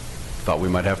thought we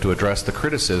might have to address the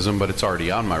criticism, but it's already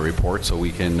on my report, so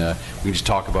we can just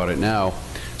talk about it now.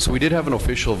 So we did have an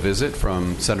official visit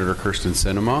from Senator Kyrsten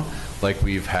Sinema, like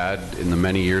we've had in the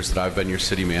many years that I've been your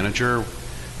city manager.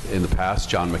 In the past,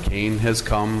 John McCain has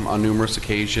come on numerous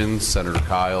occasions, Senator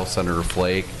Kyle, Senator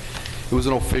Flake. It was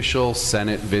an official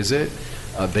Senate visit.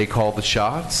 They call the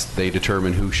shots. They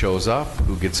determine who shows up,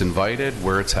 who gets invited,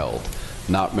 where it's held.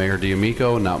 Not Mayor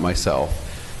D'Amico, not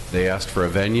myself. They asked for a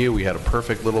venue. We had a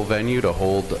perfect little venue to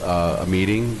hold a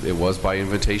meeting. It was by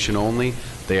invitation only.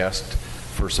 They asked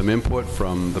for some input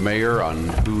from the mayor on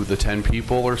who the 10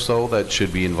 people or so that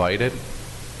should be invited.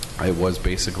 It was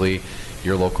basically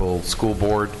your local school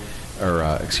board, or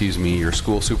excuse me, your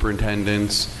school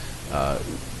superintendents,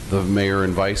 the mayor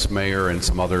and vice mayor, and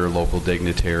some other local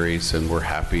dignitaries, and we're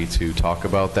happy to talk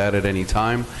about that at any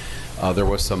time. There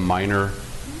was some minor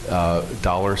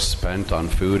dollars spent on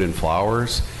food and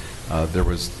flowers. There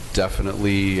was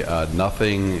definitely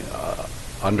nothing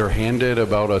underhanded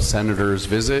about a senator's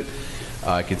visit.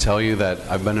 I can tell you that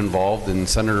I've been involved in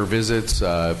senator visits.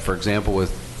 For example,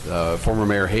 with former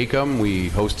Mayor Haycom, we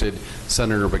hosted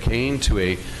Senator McCain to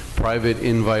a private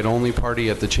invite-only party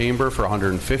at the chamber for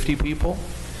 150 people.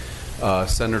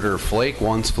 Senator Flake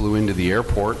once flew into the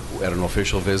airport at an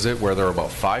official visit where there were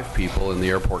about 5 people in the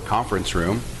airport conference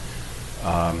room.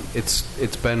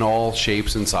 It's been all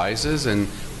shapes and sizes, and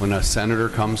when a senator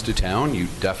comes to town, you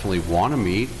definitely want to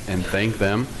meet and thank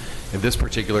them. In this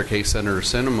particular case, Senator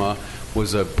Sinema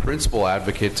was a principal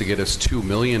advocate to get us $2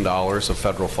 million of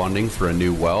federal funding for a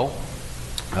new well.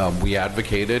 We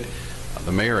advocated,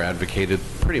 the mayor advocated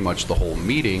pretty much the whole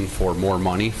meeting for more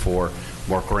money, for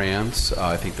more grants.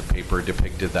 I think the paper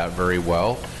depicted that very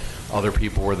well. Other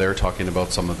people were there talking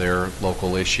about some of their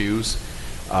local issues.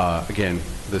 Again,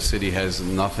 the city has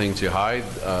nothing to hide.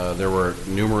 There were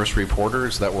numerous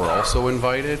reporters that were also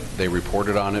invited. They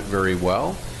reported on it very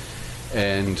well.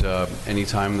 And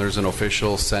anytime there's an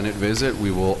official Senate visit,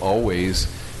 we will always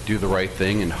do the right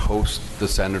thing and host the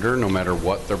senator, no matter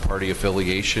what their party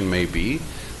affiliation may be.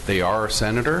 They are a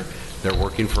senator. They're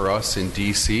working for us in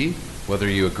D.C. Whether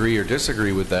you agree or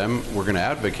disagree with them, we're going to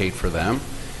advocate for them.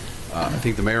 I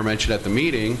think the mayor mentioned at the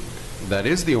meeting that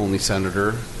is the only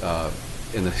senator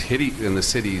in the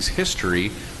city's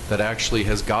history that actually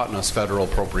has gotten us federal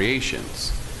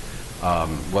appropriations.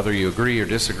 Whether you agree or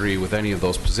disagree with any of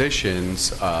those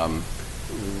positions,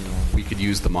 we could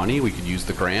use the money, we could use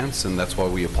the grants, and that's why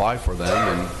we apply for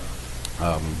them.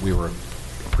 And we were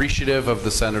appreciative of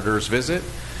the senator's visit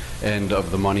and of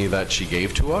the money that she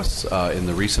gave to us in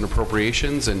the recent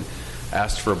appropriations, and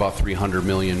asked for about $300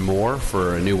 million more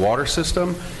for a new water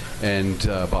system, and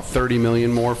about $30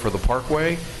 million more for the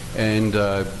parkway. And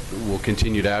we'll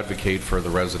continue to advocate for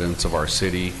the residents of our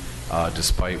city.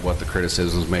 Despite what the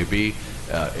criticisms may be,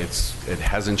 it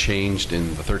hasn't changed in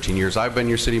the 13 years I've been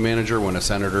your city manager. When a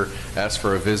senator asks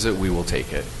for a visit, we will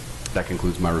take it. that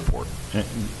concludes my report. And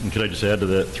could I just add to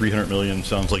that, 300 million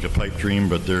sounds like a pipe dream,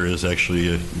 but there is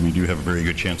actually, we do have a very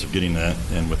good chance of getting that.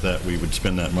 And with that, we would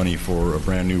spend that money for a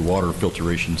brand new water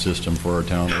filtration system for our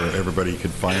town where everybody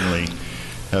could finally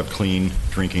have clean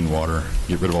drinking water,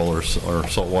 get rid of all our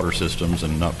salt water systems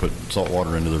and not put salt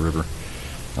water into the river.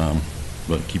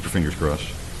 But keep your fingers crossed.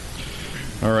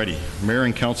 All righty. Mayor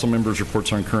and council members'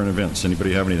 reports on current events.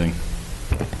 Anybody have anything?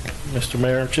 Mr.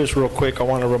 Mayor, just real quick, I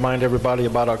want to remind everybody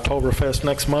about Oktoberfest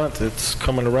next month. It's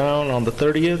coming around on the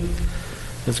 30th.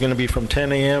 It's going to be from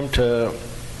 10 a.m. to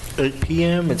 8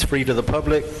 p.m. It's free to the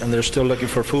public, and they're still looking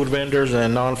for food vendors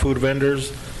and non-food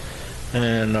vendors.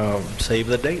 And save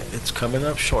the date. It's coming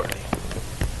up shortly.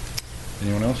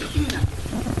 Anyone else?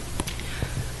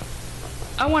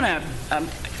 I want to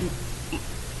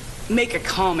make a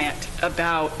comment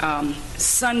about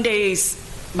Sunday's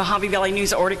Mojave Valley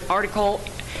News article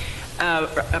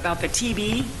about the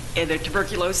TB and the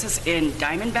tuberculosis in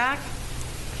Diamondback.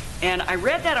 And I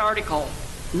read that article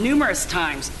numerous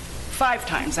times, 5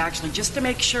 times actually, just to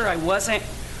make sure I wasn't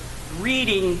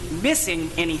missing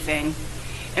anything.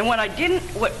 And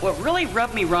what really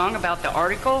rubbed me wrong about the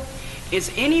article is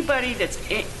anybody that's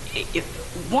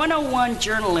 101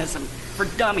 journalism for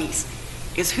dummies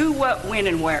is who, what, when,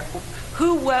 and where.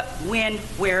 Who, what, when,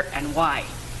 where, and why.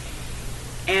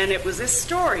 And it was this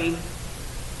story,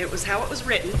 it was how it was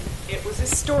written, it was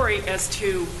this story as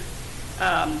to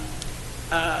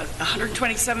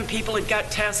 127 people had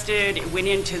got tested, it went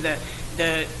into the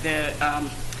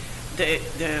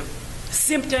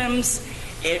symptoms.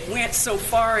 It went so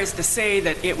far as to say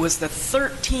that it was the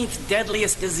 13th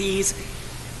deadliest disease,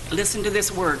 listen to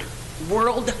this word,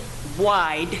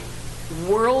 worldwide.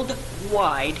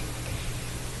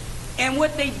 And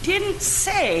what they didn't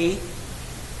say,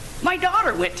 my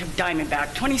daughter went to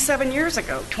Diamondback 27 years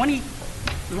ago,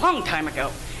 long time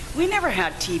ago. We never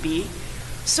had TB.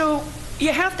 So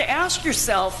you have to ask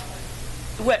yourself,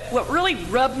 what really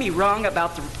rubbed me wrong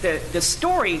about the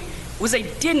story was they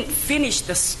didn't finish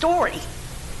the story.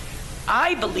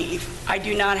 I believe, I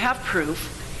do not have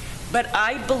proof, but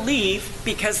I believe,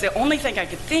 because the only thing I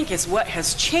could think is what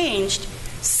has changed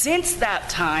since that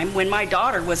time when my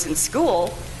daughter was in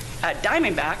school at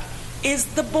Diamondback is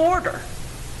the border.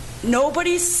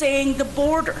 Nobody's saying the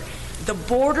border. The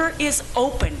border is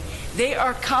open. They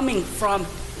are coming from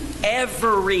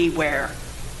everywhere.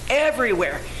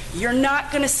 Everywhere. You're not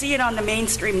going to see it on the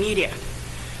mainstream media.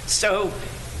 So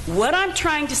what I'm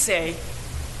trying to say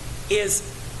is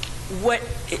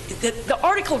the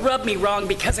article rubbed me wrong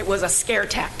because it was a scare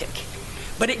tactic,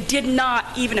 but it did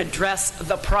not even address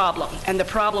the problem, and the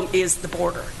problem is the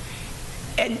border.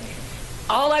 And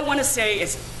all I want to say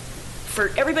is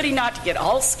for everybody not to get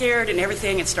all scared and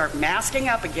everything and start masking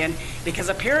up again, because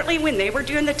apparently when they were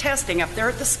doing the testing up there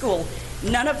at the school,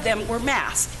 none of them were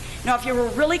masked. Now, if you were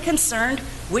really concerned,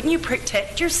 wouldn't you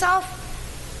protect yourself?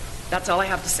 That's all I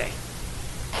have to say.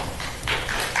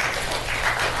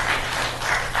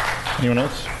 Anyone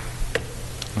else?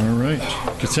 All right.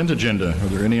 Consent agenda. Are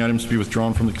there any items to be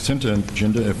withdrawn from the consent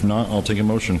agenda? If not, I'll take a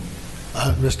motion.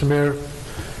 Mr. Mayor,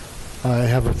 I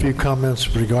have a few comments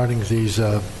regarding these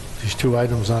 2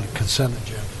 items on the consent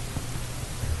agenda.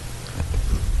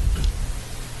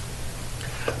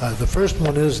 The first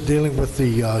one is dealing with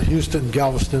the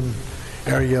Houston-Galveston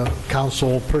Area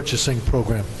Council Purchasing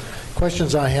Program.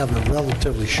 Questions I have are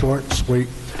relatively short and sweet.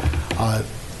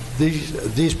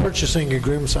 These purchasing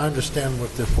agreements, I understand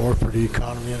what they're for the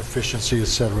economy and efficiency, et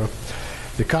cetera.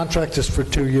 The contract is for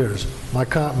 2 years. My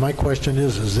question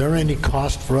is there any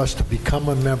cost for us to become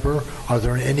a member? Are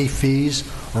there any fees,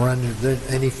 or are there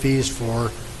any fees for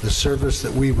the service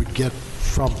that we would get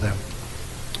from them?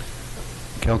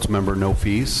 Councilmember, no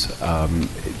fees.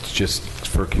 It's just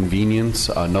for convenience.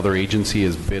 Another agency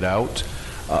has bid out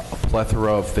a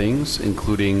plethora of things,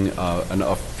 including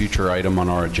a future item on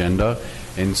our agenda.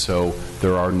 And so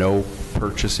there are no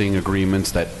purchasing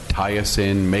agreements that tie us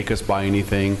in, make us buy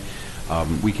anything.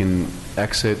 We can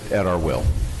exit at our will.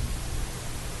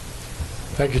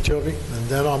 Thank you, Toby. And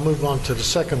then I'll move on to the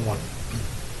second one.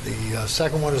 The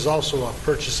second one is also a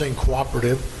purchasing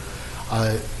cooperative.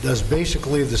 Does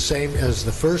basically the same as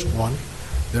the first one.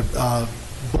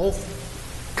 Both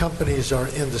companies are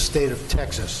in the state of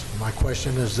Texas. My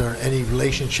question is there any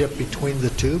relationship between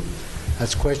the two?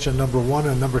 That's question number 1.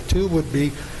 And number 2 would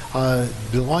be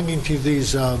belonging to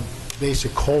these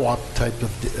basic co-op type of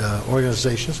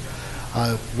organizations.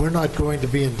 We're not going to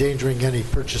be endangering any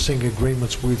purchasing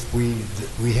agreements we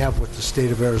have with the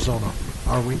state of Arizona,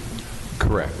 are we?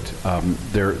 Correct.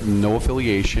 There no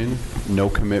affiliation, no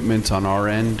commitments on our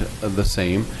end, the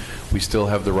same. We still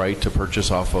have the right to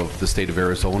purchase off of the state of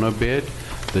Arizona bid.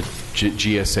 The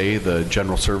GSA, the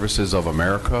General Services of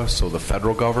America, so the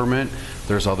federal government.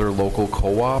 There's other local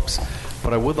co-ops.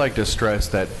 But I would like to stress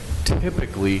that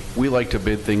typically we like to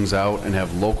bid things out and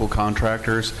have local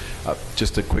contractors.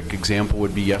 Just a quick example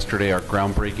would be yesterday, our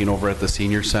groundbreaking over at the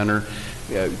Senior Center.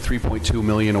 $3.2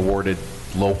 million awarded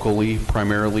locally,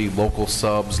 primarily local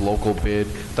subs, local bid.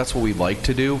 That's what we like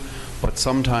to do. But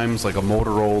sometimes, like a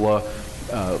Motorola,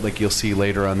 like you'll see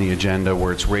later on the agenda,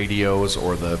 where it's radios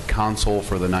or the console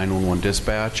for the 911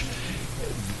 dispatch,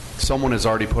 someone has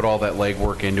already put all that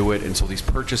legwork into it, and so these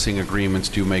purchasing agreements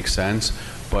do make sense,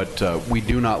 but we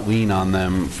do not lean on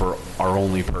them for our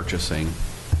only purchasing.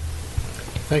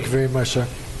 Thank you very much, sir.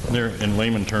 They're, in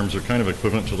layman terms, they're kind of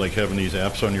equivalent to like having these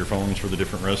apps on your phones for the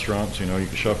different restaurants. You know, you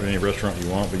can shop at any restaurant you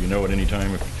want, but you know at any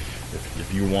time if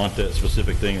you want that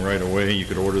specific thing right away, you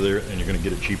could order there, and you're going to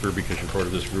get it cheaper because you're part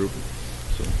of this group.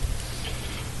 So,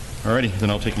 all righty,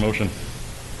 then I'll take a motion.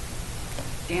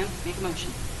 Dan, make a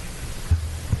motion.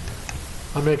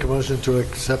 I make a motion to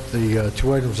accept the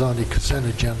 2 items on the consent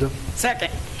agenda.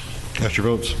 Second. Cast your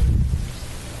votes.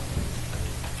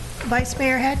 Vice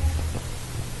Mayor Head?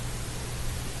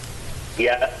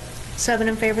 Yes. 7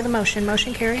 in favor of the motion.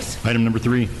 Motion carries. Item number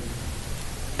 3.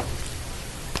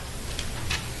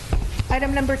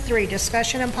 Item number 3,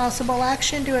 discussion and possible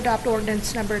action to adopt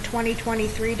ordinance number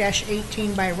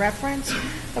 2023-18 by reference,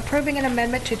 approving an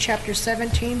amendment to Chapter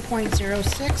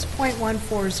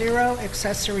 17.06.140,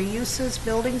 accessory uses,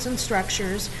 buildings and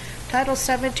structures, Title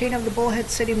 17 of the Bullhead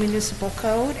City Municipal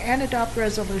Code, and adopt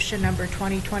resolution number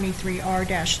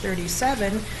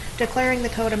 2023-R-37, declaring the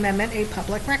code amendment a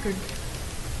public record.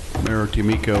 Mayor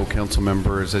D'Amico, council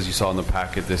members, as you saw in the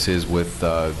packet, this is with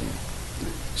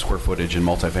square footage and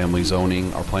multifamily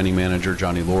zoning. Our planning manager,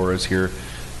 Johnny Laura, is here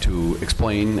to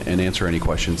explain and answer any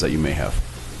questions that you may have.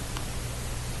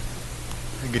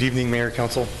 Good evening, Mayor,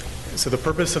 Council. So the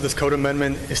purpose of this code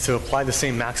amendment is to apply the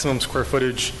same maximum square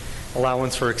footage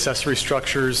allowance for accessory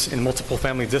structures in multiple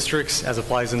family districts as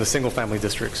applies in the single family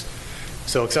districts.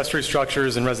 So accessory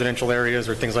structures in residential areas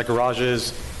are things like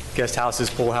garages, guest houses,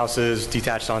 pool houses,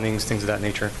 detached awnings, things of that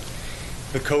nature.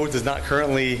 The code does not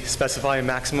currently specify a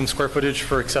maximum square footage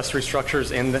for accessory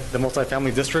structures in the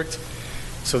multifamily district.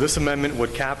 So this amendment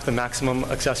would cap the maximum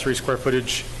accessory square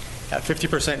footage at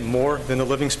 50% more than the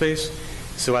living space.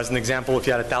 So as an example, if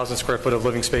you had 1,000 square foot of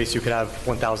living space, you could have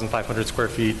 1,500 square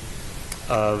feet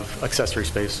of accessory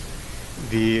space.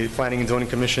 The Planning and Zoning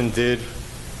Commission did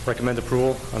recommend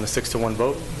approval on a 6-to-1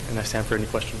 vote, and I stand for any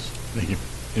questions. Thank you.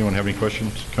 Anyone have any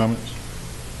questions, comments?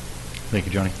 Thank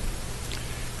you, Johnny.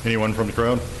 Anyone from the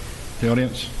crowd, the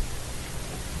audience?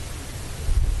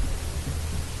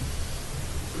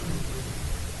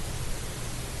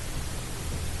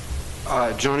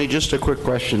 Johnny, just a quick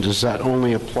question. Does that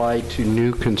only apply to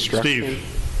new construction? Steve,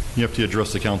 you have to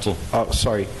address the council. Oh,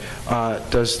 sorry.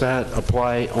 Does that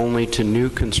apply only to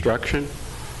new construction?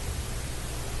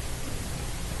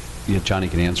 Yeah, Johnny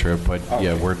can answer it, but Okay,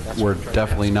 yeah, we're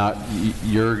definitely not.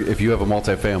 If you have a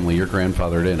multifamily, you're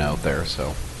grandfathered in out there.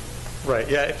 So. Right,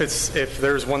 yeah, if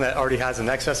there's one that already has an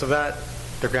excess of that,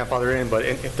 they're grandfathered in, but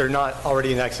if they're not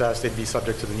already in excess, they'd be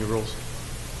subject to the new rules.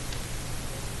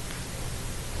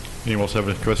 Anyone else have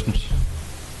any questions?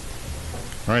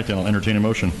 All right, then I'll entertain a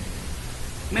motion.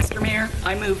 Mr. Mayor,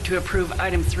 I move to approve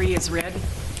item 3 as read.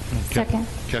 Second.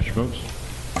 Cast your votes.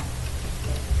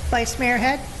 Vice Mayor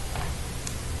Head?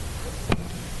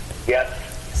 Yes.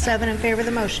 7 in favor of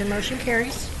the motion. Motion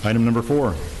carries. Item number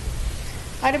 4.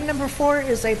 Item number 4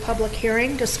 is a public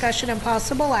hearing, discussion and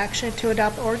possible action to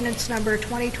adopt ordinance number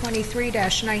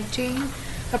 2023-19,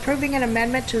 approving an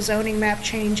amendment to zoning map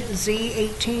change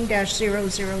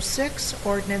Z18-006,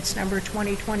 ordinance number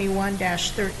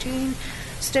 2021-13,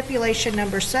 stipulation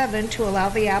number 7 to allow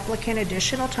the applicant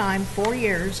additional time, 4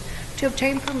 years, to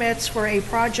obtain permits for a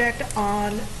project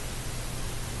on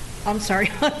a site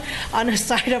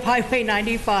of Highway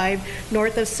 95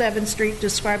 north of 7th Street,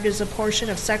 described as a portion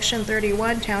of Section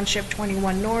 31, Township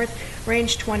 21 North,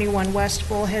 Range 21 West,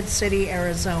 Bullhead City,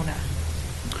 Arizona.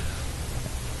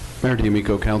 Mayor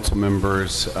D'Amico, council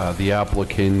members, the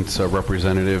applicant's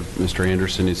representative, Mr.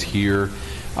 Anderson, is here.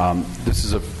 I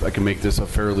can make this a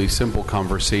fairly simple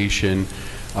conversation.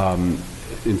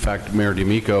 In fact, Mayor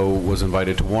D'Amico was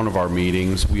invited to one of our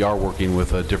meetings. We are working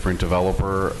with a different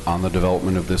developer on the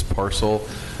development of this parcel.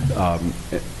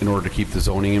 In order to keep the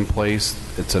zoning in place,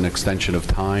 it's an extension of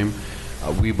time.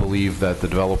 We believe that the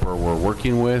developer we're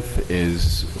working with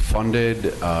is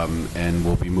funded and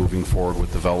will be moving forward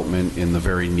with development in the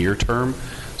very near term.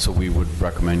 So we would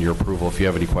recommend your approval. If you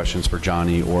have any questions for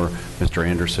Johnny or Mr.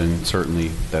 Anderson, certainly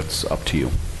that's up to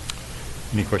you.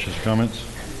 Any questions or comments?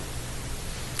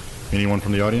 Anyone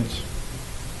from the audience?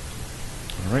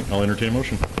 All right, I'll entertain a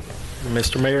motion.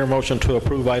 Mr. Mayor, motion to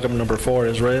approve item number 4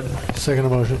 is read. Second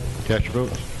motion. Cast your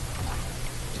votes.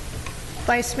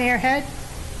 Vice Mayor Head?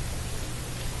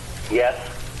 Yes.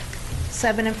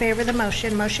 7 in favor of the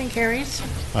motion. Motion carries.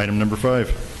 Item number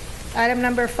 5. Item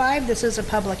number 5, this is a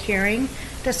public hearing.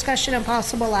 Discussion and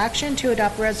possible action to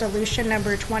adopt resolution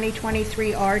number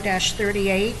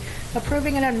 2023-R-38,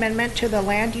 approving an amendment to the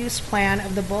land use plan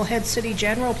of the Bullhead City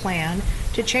General Plan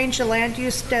to change the land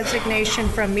use designation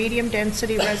from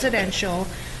medium-density residential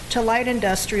to light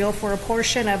industrial for a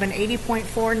portion of an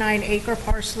 80.49 acre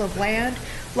parcel of land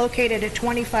located at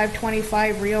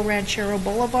 2525 Rio Ranchero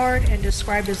Boulevard and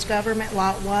described as Government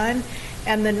Lot 1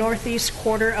 and the northeast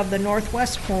quarter of the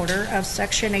northwest quarter of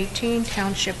Section 18,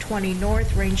 Township 20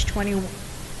 North, Range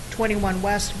 21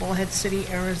 West, Bullhead City,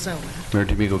 Arizona. Mayor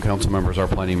D'Amico, council members, our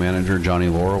planning manager, Johnny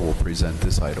Laura, will present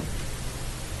this item.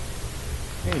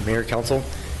 Hey, Mayor, Council.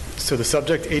 So the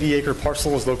subject 80-acre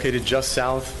parcel is located just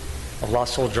south of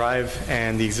Lost Hole Drive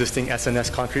and the existing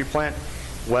SNS concrete plant,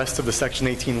 west of the Section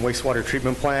 18 wastewater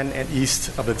treatment plant, and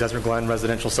east of the Desert Glen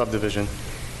residential subdivision.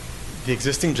 The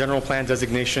existing general plan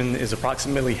designation is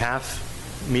approximately half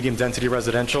medium-density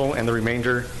residential, and the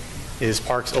remainder is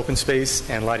parks, open space,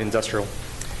 and light industrial.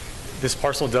 This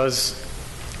parcel does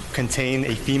contain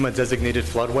a FEMA-designated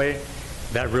floodway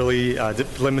that really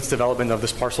limits development of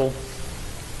this parcel.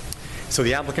 So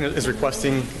the applicant is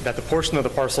requesting that the portion of the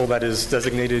parcel that is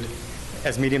designated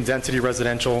as medium-density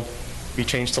residential be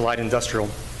changed to light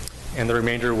industrial, and the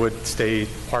remainder would stay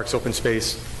parks, open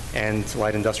space, and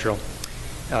light industrial.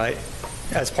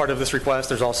 As part of this request,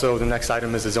 there's also the next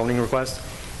item is a zoning request.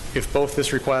 If both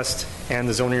this request and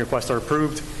the zoning request are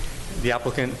approved, the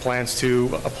applicant plans to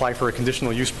apply for a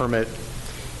conditional use permit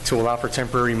to allow for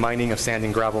temporary mining of sand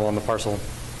and gravel on the parcel.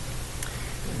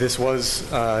 This was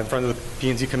in front of the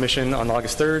P&Z Commission on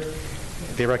August 3rd.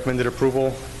 They recommended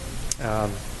approval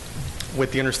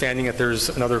with the understanding that there's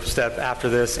another step after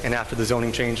this and after the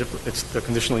zoning change, it's the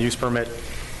conditional use permit.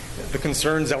 The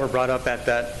concerns that were brought up at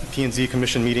that P&Z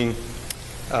Commission meeting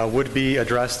would be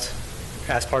addressed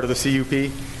as part of the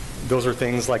CUP. Those are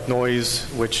things like noise,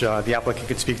 which the applicant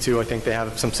could speak to. I think they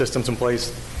have some systems in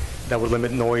place that would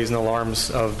limit noise and alarms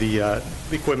of the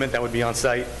equipment that would be on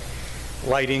site.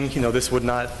 Lighting, this would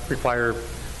not require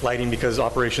lighting because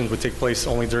operations would take place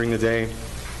only during the day.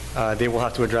 They will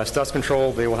have to address dust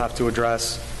control. They will have to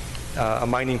address a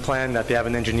mining plan that they have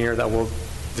an engineer that will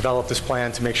develop this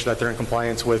plan to make sure that they're in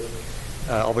compliance with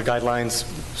all the guidelines,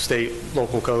 state,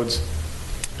 local codes.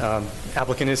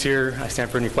 Applicant is here. I stand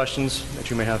for any questions that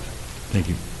you may have. Thank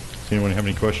you. Does anyone have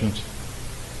any questions?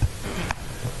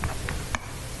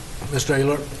 Mr.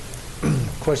 Ayler,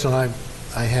 question I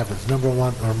have is, number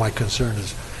one, or my concern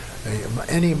is,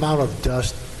 any amount of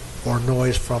dust or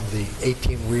noise from the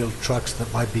 18-wheel trucks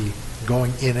that might be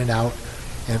going in and out,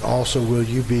 and also will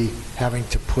you be having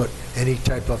to put any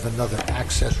type of another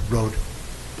access road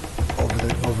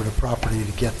over the property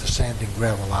to get the sand and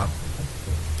gravel out?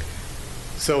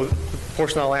 So the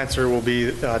portion I'll answer will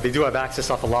be, they do have access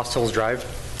off of Lost Hills Drive.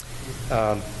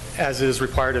 As is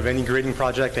required of any grading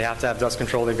project, they have to have dust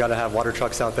control. They've got to have water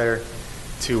trucks out there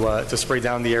to spray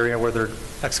down the area where they're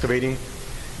excavating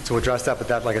to address that. But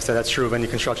that, like I said, that's true of any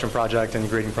construction project, any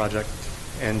grading project.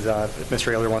 And if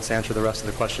Mr. Ayler wants to answer the rest of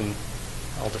the question,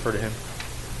 I'll defer to him.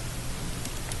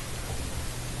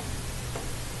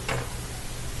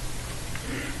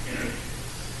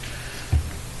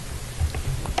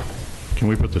 Can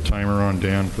we put the timer on,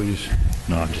 Dan, please?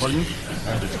 No, I'm just kidding.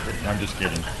 I'm just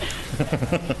kidding.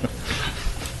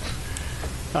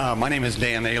 My name is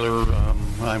Dan Ayler.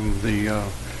 I'm the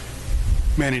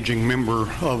managing member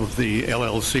of the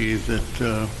LLC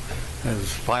that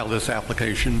has filed this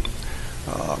application.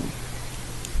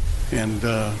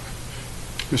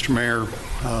 Mr. Mayor,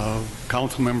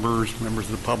 council members, members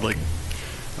of the public,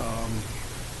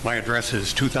 my address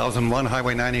is 2001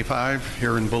 Highway 95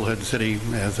 here in Bullhead City,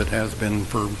 as it has been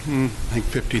for, I think,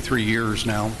 53 years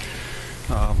now.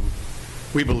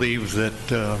 We believe that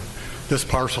this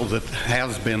parcel that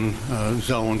has been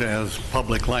zoned as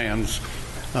public lands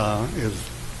is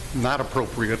not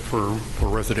appropriate for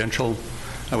residential.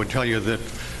 I would tell you that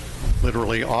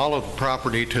literally all of the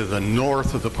property to the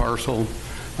north of the parcel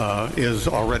is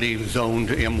already zoned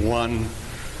M1.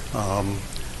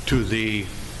 To the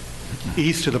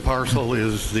east of the parcel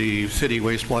is the city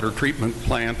wastewater treatment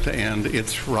plant and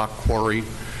its rock quarry.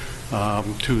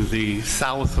 To the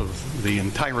south of the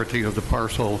entirety of the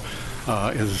parcel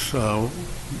is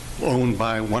owned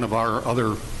by one of our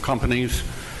other companies.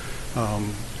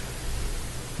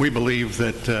 We believe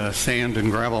that sand and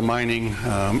gravel mining,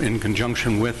 in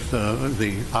conjunction with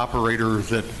the operator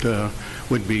that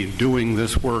would be doing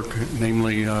this work,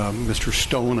 namely Mr.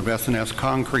 Stone of S&S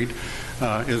Concrete,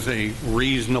 is a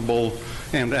reasonable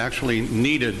and actually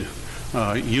needed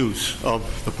use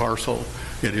of the parcel.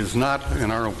 It is not,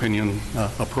 in our opinion,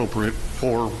 appropriate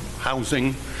for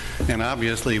housing, and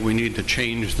obviously we need to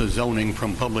change the zoning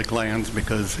from public lands,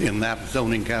 because in that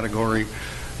zoning category,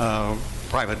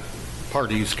 private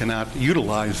parties cannot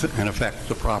utilize and affect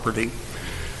the property.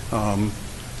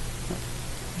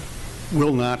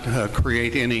 Will not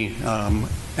create any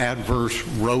adverse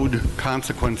road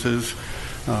consequences.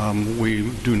 We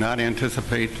do not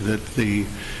anticipate that the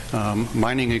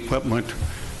mining equipment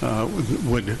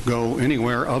would go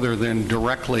anywhere other than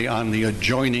directly on the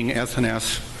adjoining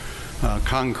S&S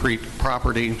concrete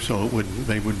property, so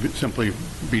they would simply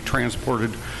be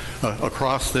transported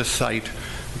across this site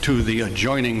to the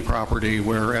adjoining property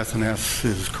where S&S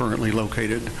is currently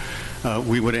located.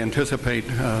 We would anticipate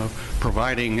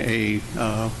providing a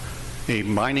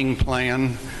mining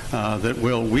plan that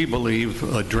will, we believe,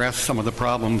 address some of the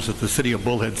problems that the city of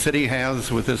Bullhead City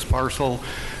has with this parcel,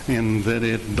 in that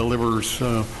it delivers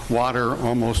water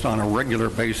almost on a regular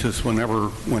basis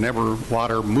whenever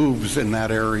water moves in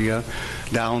that area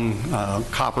down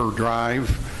Copper Drive,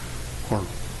 or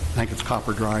I think it's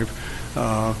Copper Drive.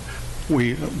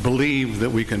 We believe that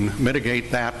we can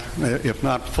mitigate that, if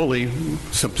not fully,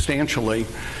 substantially,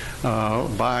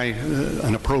 by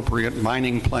an appropriate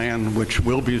mining plan, which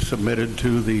will be submitted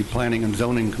to the Planning and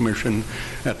Zoning Commission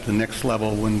at the next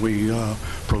level when we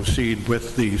proceed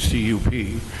with the CUP.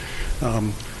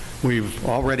 We've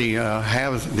already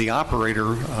have the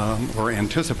operator, or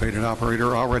anticipated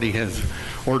operator, already has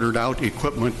ordered out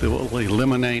equipment that will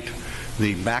eliminate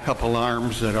the backup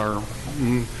alarms that are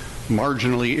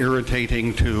marginally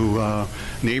irritating to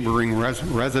neighboring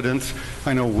residents.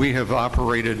 I know we have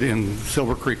operated in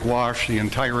Silver Creek Wash, the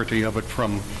entirety of it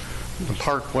from the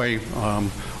Parkway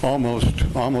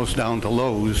almost down to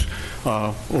Lowe's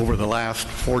over the last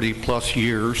 40-plus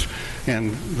years.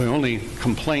 And the only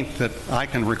complaint that I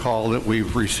can recall that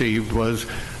we've received was,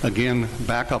 again,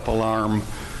 backup alarm,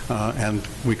 and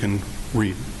we can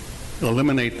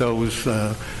eliminate those.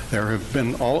 There have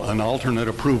been an alternate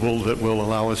approval that will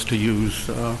allow us to use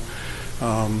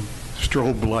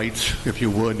strobe lights, if you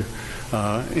would,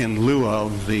 in lieu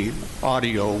of the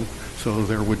audio, so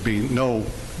there would be no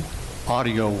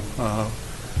audio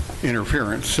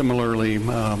interference. Similarly,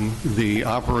 the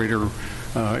operator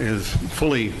is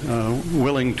fully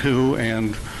willing to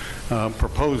and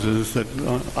proposes that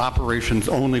operations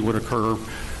only would occur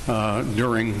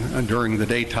during the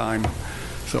daytime.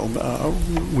 So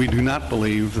we do not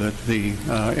believe that the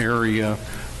area,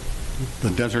 the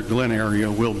Desert Glen area,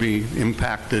 will be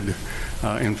impacted.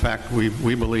 In fact,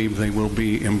 we believe they will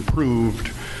be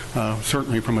improved,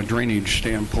 certainly from a drainage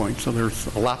standpoint. So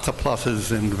there's lots of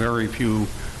pluses and very few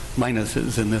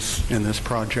minuses in this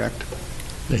project.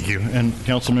 Thank you. And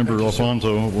Councilmember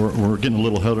Alfonso, we're getting a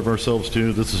little ahead of ourselves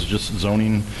too. This is just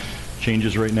zoning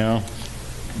changes right now.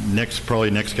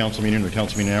 Probably next council meeting or the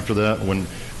council meeting after that, when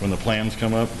the plans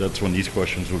come up, that's when these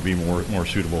questions would be more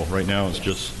suitable. Right now, it's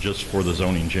just for the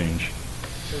zoning change.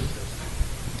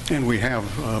 And we have,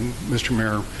 Mr.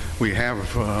 Mayor, we have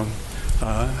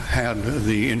had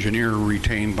the engineer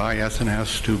retained by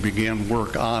S&S to begin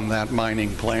work on that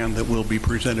mining plan that will be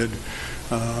presented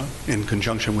in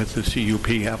conjunction with the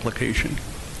CUP application.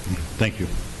 Thank you.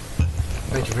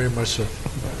 Thank you very much, sir.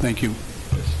 Thank you.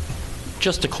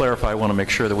 Just to clarify, I want to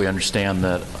make sure that we understand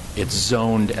that it's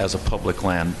zoned as a public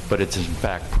land, but it's in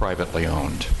fact privately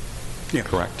owned. Yeah.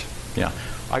 Correct? Yeah.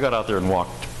 I got out there and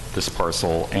walked this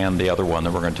parcel and the other one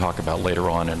that we're going to talk about later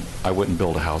on, and I wouldn't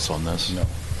build a house on this. No.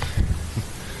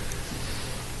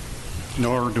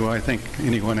 Nor do I think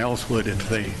anyone else would if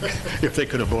they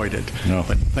could avoid it. No.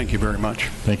 But thank you very much.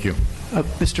 Thank you.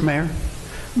 Mr. Mayor,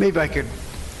 maybe I could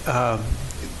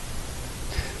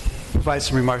provide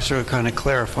some remarks that are kind of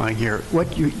clarifying here.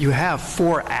 What you have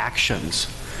 4 actions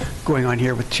going on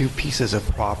here with 2 pieces of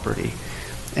property.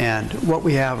 And what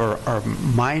we have are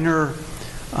minor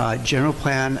general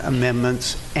plan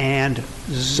amendments and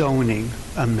zoning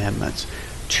amendments.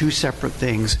 2 separate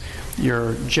things.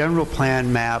 Your general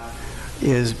plan map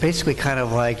is basically kind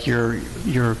of like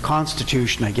your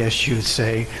constitution, I guess you would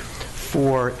say,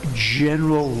 for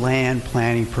general land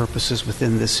planning purposes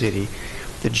within the city.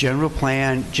 The general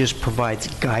plan just provides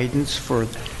guidance for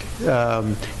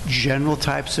general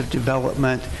types of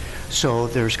development. So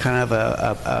there's kind of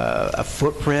a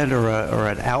footprint or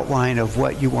an outline of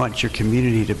what you want your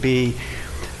community to be.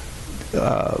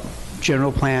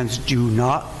 General plans do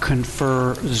not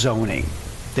confer zoning.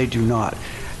 They do not.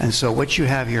 And so what you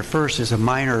have here first is a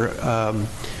minor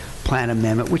plan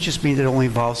amendment, which just means it only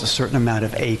involves a certain amount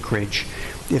of acreage.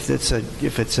 If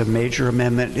it's a major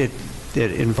amendment, it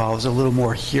involves a little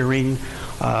more hearing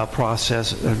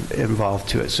process involved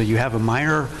to it. So you have a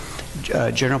minor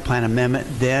general plan amendment.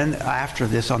 Then after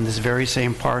this, on this very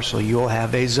same parcel, you'll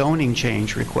have a zoning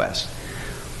change request.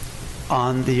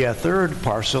 On the third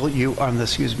parcel, on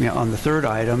the third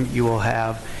item, you will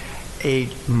have a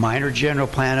minor general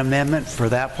plan amendment for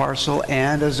that parcel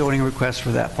and a zoning request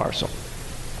for that parcel.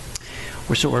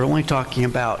 So we're only talking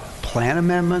about plan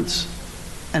amendments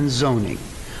and zoning.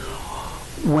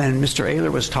 When Mr.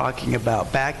 Ayler was talking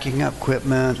about backing up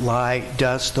equipment, light,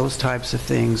 dust, those types of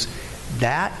things,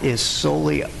 that is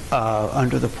solely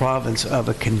under the province of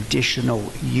a conditional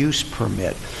use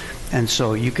permit. And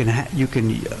so you can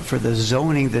for the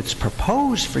zoning that's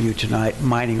proposed for you tonight,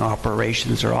 mining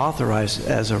operations are authorized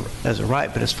as a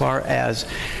right. But as far as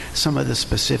some of the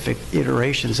specific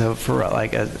iterations of for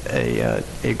like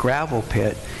a gravel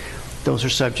pit, those are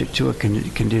subject to a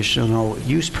conditional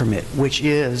use permit, which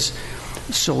is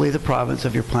solely the province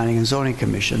of your Planning and Zoning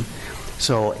Commission.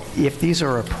 So if these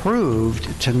are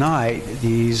approved tonight,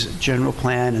 these general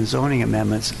plan and zoning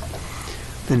amendments,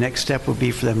 the next step would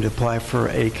be for them to apply for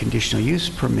a conditional use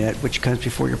permit, which comes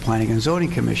before your Planning and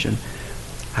Zoning Commission.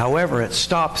 However, it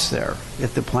stops there.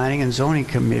 If the Planning and Zoning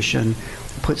Commission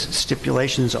puts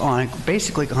stipulations on,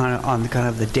 basically on kind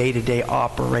of the day-to-day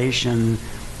operation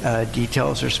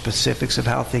details or specifics of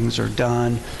how things are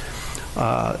done,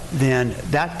 then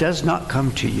that does not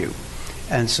come to you.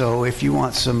 And so if you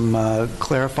want some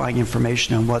clarifying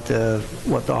information on what the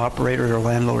operator or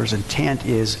landlord's intent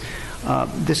is,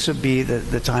 this would be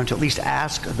the time to at least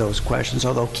ask those questions,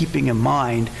 although keeping in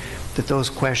mind that those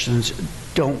questions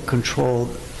don't control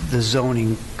the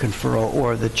zoning conferral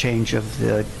or the change of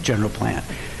the general plan.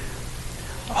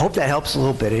 I hope that helps a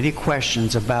little bit. Any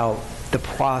questions about the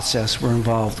process we're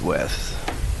involved with?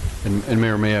 And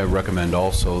Mayor, may I recommend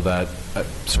also that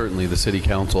certainly the City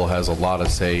Council has a lot of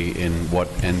say in what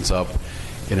ends up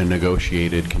in a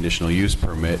negotiated conditional use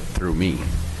permit through me.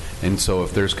 And so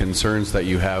if there's concerns that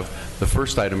you have, the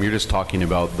first item, you're just talking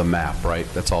about the map, right?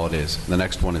 That's all it is. The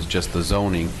next one is just the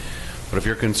zoning. But if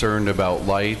you're concerned about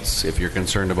lights, if you're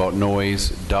concerned about noise,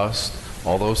 dust,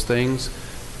 all those things,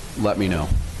 let me know.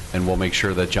 And we'll make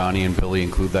sure that Johnny and Billy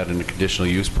include that in a conditional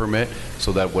use permit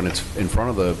so that when it's in front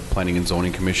of the Planning and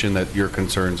Zoning Commission that your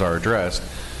concerns are addressed.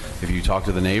 If you talk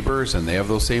to the neighbors and they have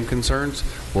those same concerns,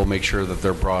 we'll make sure that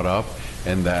they're brought up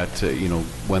and that,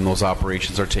 when those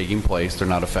operations are taking place, they're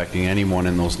not affecting anyone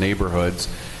in those neighborhoods.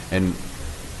 And,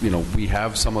 we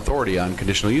have some authority on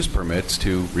conditional use permits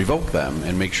to revoke them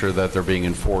and make sure that they're being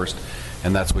enforced.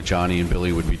 And that's what Johnny and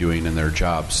Billy would be doing in their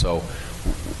jobs. So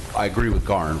I agree with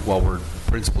Garn. While we're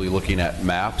principally looking at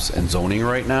maps and zoning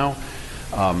right now,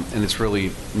 and it's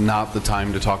really not the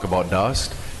time to talk about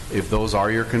dust. If those are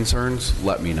your concerns,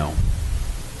 let me know.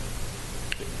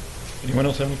 Anyone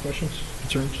else have any questions,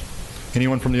 concerns?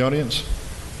 Anyone from the audience?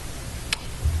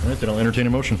 All right, then I'll entertain a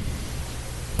motion.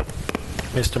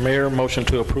 Mr. Mayor, motion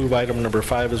to approve item number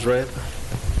 5 is read.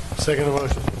 Second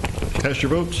motion. Cast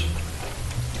your votes.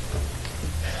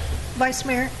 Vice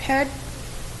Mayor Head?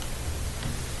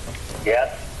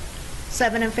 Yes.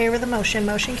 7 in favor of the motion.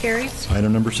 Motion carries.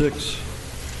 Item number 6.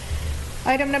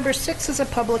 Item number 6 is a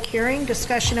public hearing,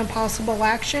 discussion and possible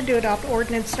action to adopt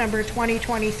ordinance number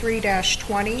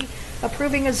 2023-20,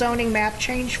 approving a zoning map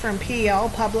change from PL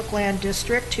Public Land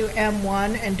District to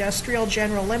M1 Industrial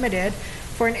General Limited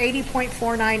for an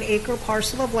 80.49 acre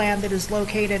parcel of land that is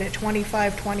located at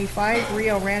 2525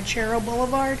 Rio Ranchero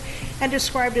Boulevard and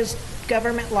described as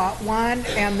Government Lot 1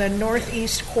 and the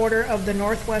northeast quarter of the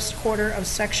northwest quarter of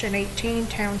Section 18,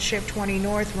 Township 20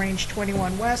 North, Range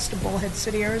 21 West, Bullhead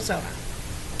City, Arizona.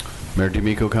 Mayor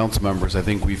D'Amico, council members, I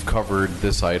think we've covered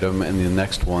this item and the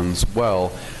next ones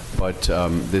well, but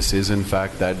this is in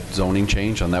fact that zoning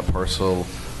change on that parcel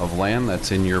of land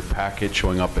that's in your packet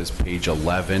showing up as page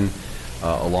 11,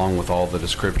 along with all the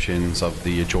descriptions of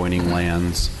the adjoining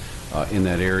lands in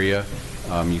that area.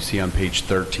 You see on page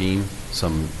 13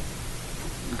 some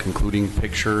concluding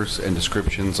pictures and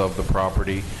descriptions of the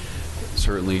property.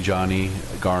 Certainly Johnny,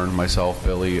 Garn, myself,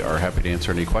 Billy are happy to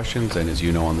answer any questions, and as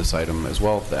you know on this item as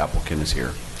well, the applicant is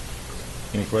here.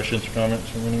 Any questions or comments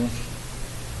from anyone?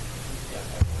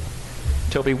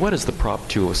 Toby, what is the Prop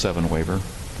 207 waiver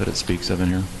that it speaks of in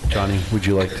here? Johnny, would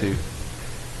you like to?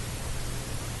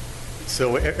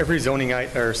 So every zoning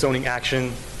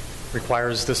action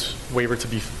requires this waiver to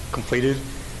be completed,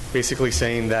 basically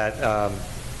saying that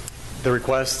the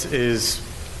request is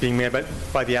being made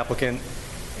by the applicant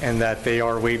and that they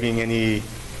are waiving any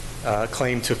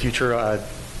claim to future a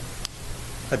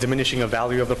diminishing of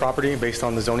value of the property based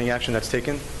on the zoning action that's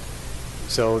taken.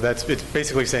 So it's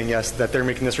basically saying, yes, that they're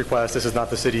making this request. This is not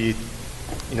the city,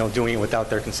 doing it without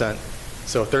their consent.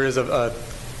 So if there is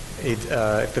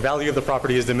if the value of the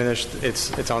property is diminished,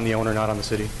 it's on the owner, not on the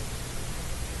city.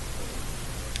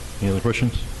 Any other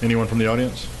questions? Anyone from the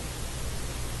audience?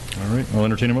 All right, I'll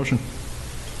entertain a motion.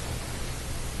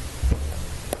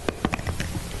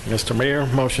 Mr. Mayor,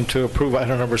 motion to approve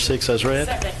item number 6 as read.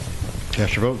 Second.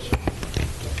 Cast your votes.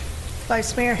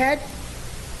 Vice Mayor Head?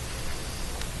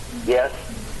 Yes.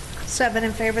 7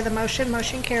 in favor of the motion.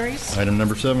 Motion carries. Item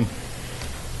number 7.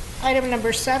 Item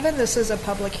number 7, this is a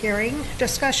public hearing.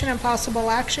 Discussion and possible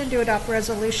action to adopt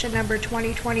resolution number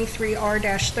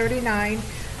 2023-R-39,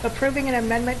 approving an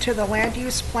amendment to the land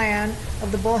use plan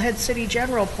of the Bullhead City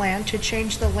General Plan to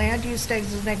change the land use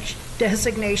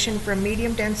designation from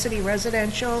medium-density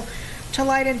residential to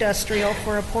light industrial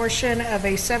for a portion of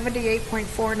a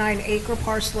 78.49-acre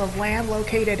parcel of land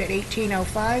located at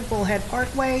 1805 Bullhead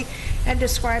Parkway and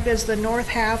described as the north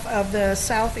half of the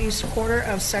southeast quarter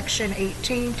of Section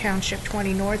 18, Township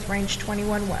 20 North, Range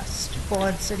 21 West,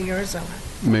 Bullhead City, Arizona.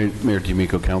 Mayor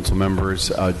D'Amico, council members,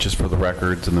 just for the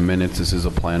records and the minutes, this is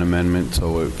a plan amendment,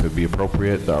 so if it would be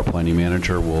appropriate, our planning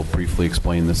manager will briefly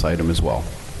explain this item as well.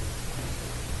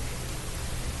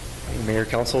 Mayor,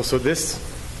 council, so this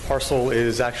parcel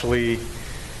is actually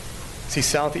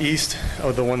southeast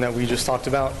of the one that we just talked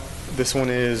about. This one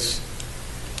is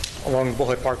along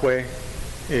Bullhead Parkway.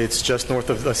 It's just north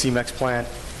of the CMEX plant,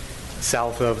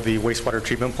 south of the wastewater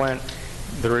treatment plant.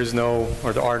 There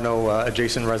are no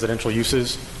adjacent residential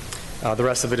uses. The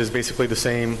rest of it is basically the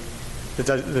same.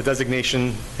 The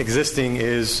designation existing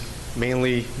is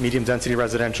mainly medium-density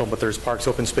residential, but there's parks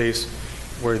open space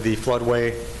where the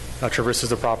floodway traverses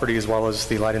the property as well as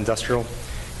the light industrial.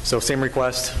 So same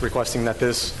requesting that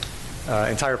this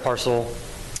entire parcel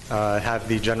have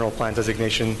the general plan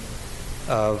designation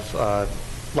of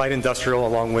light industrial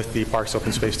along with the parks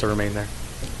open space to remain there.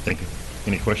 Thank you.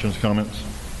 Any questions, comments?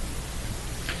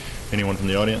 Anyone from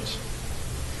the audience?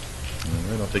 All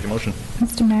right, I'll take a motion.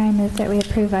 Mr. Mayor, I move that we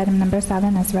approve item number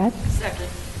 7 as read. Second.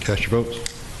 Cast your votes.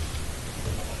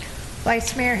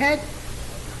 Vice Mayor Head?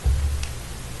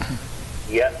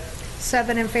 Yes.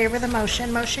 7 in favor of the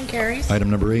motion. Motion carries. Item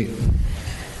number 8.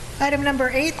 Item number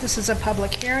 8, this is a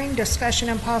public hearing. Discussion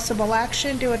and possible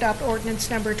action to adopt ordinance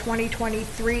number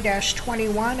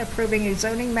 2023-21, approving a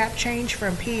zoning map change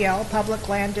from PL, Public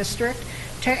Land District,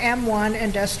 to M1,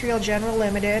 Industrial General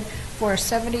Limited, for a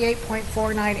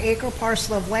 78.49-acre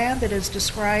parcel of land that is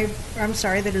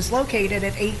located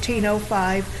at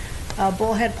 1805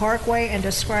 Bullhead Parkway and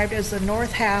described as the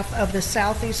north half of the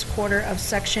southeast quarter of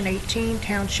Section 18,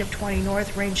 Township 20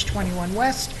 North, Range 21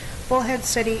 West, Bullhead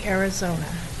City, Arizona.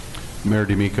 Mayor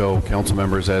D'Amico, council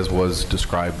members, as was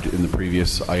described in the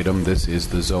previous item, this is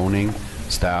the zoning.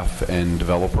 Staff and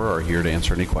developer are here to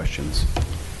answer any questions.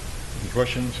 Any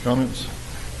questions, comments?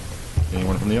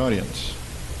 Anyone from the audience?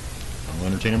 I'll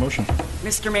entertain a motion.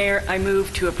 Mr. Mayor, I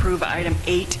move to approve item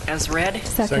 8 as read.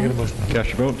 Second motion. Cast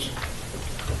your votes.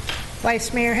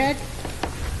 Vice Mayor Head?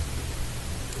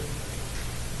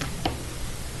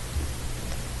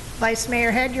 Vice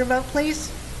Mayor Head, your vote, please.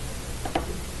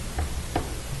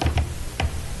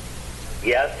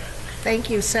 Yes.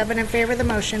 Thank you. 7 in favor of the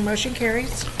motion. Motion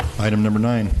carries. Item number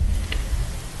 9.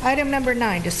 Item number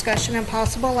 9, discussion and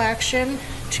possible action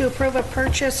to approve a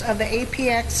purchase of the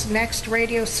APX Next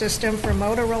radio system from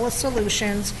Motorola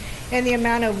Solutions in the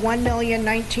amount of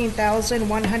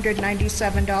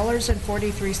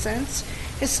 $1,019,197.43,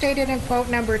 is stated in quote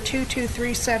number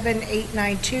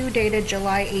 2237892, dated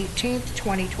July 18th,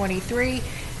 2023,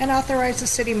 and authorize the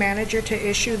city manager to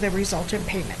issue the resultant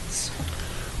payments.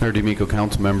 Mayor D'Amico,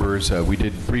 council members, we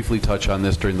did briefly touch on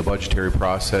this during the budgetary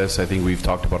process. I think we've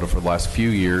talked about it for the last few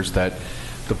years, that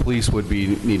the police would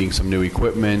be needing some new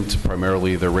equipment,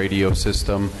 primarily the radio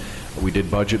system. We did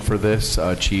budget for this.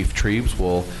 Chief Treves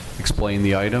will explain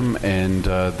the item and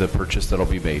the purchase that'll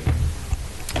be made.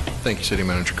 Thank you, City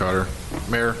Manager Carter.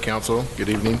 Mayor, council, good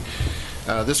evening.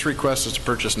 This request is to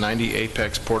purchase 90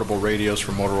 Apex portable radios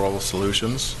from Motorola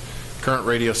Solutions. Current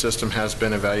radio system has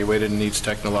been evaluated and needs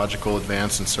technological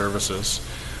advance and services.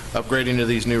 Upgrading to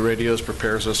these new radios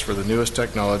prepares us for the newest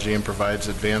technology and provides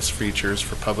advanced features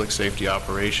for public safety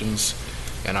operations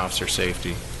and officer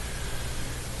safety.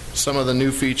 Some of the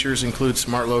new features include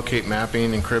smart locate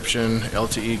mapping, encryption,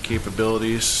 LTE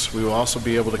capabilities. We will also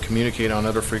be able to communicate on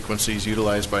other frequencies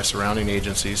utilized by surrounding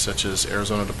agencies such as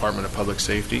Arizona Department of Public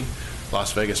Safety,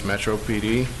 Las Vegas Metro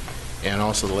PD, and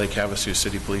also the Lake Havasu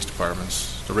City Police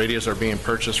Departments. The radios are being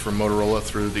purchased from Motorola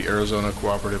through the Arizona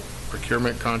Cooperative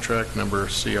procurement contract number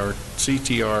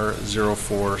CTR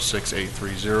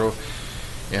 046830.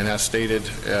 And as stated,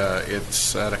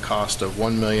 it's at a cost of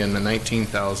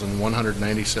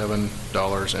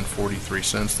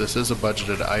 $1,019,197.43. This is a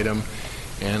budgeted item,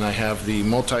 and I have the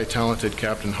multi-talented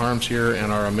Captain Harms here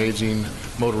and our amazing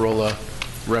Motorola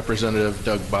representative,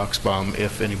 Doug Boxbaum,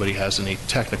 if anybody has any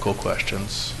technical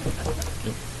questions.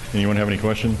 Anyone have any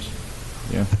questions?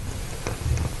 Yeah.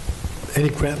 Any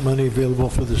grant money available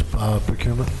for this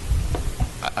procurement?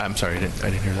 I'm sorry, I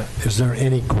didn't hear that. Is there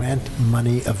any grant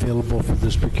money available for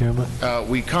this procurement?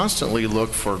 We constantly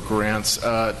look for grants.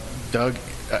 Doug,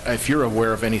 if you're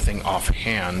aware of anything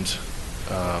offhand,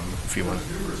 if you want to.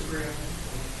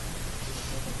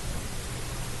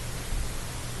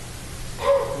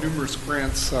 Numerous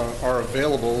grants are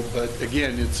available, but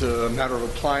again, it's a matter of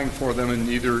applying for them, and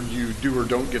either you do or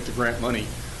don't get the grant money.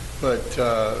 But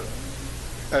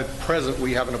at present,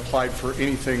 we haven't applied for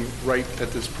anything right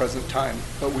at this present time,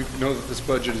 but we know that this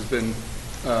budget has been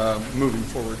moving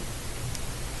forward.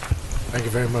 Thank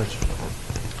you very much.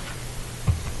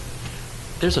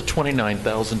 There's a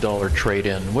 $29,000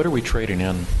 trade-in. What are we trading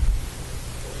in?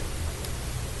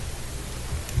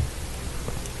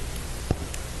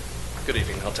 Good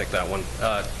evening. I'll take that one.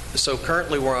 So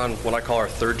currently we're on what I call our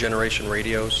third generation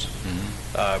radios.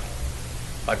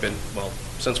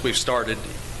 Since we've started,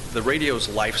 the radio's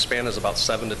lifespan is about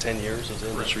 7 to 10 years as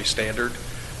industry standard.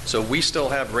 So we still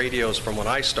have radios from when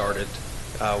I started.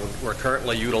 We're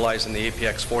currently utilizing the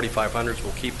APX 4500s.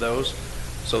 We'll keep those.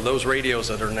 So those radios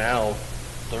that are now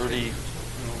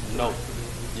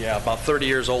about 30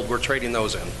 years old, we're trading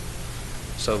those in.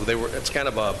 So it's kind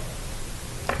of I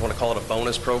want to call it a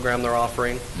bonus program they're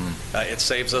offering. It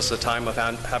saves us the time of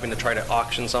having to try to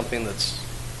auction something that's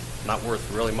not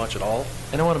worth really much at all.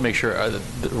 And I want to make sure,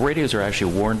 the radios are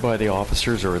actually worn by the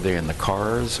officers, or are they in the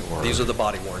cars? Or? These are the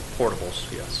body-worn portables,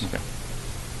 yes. Okay.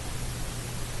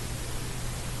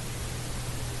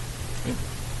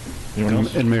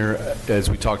 And Mayor, as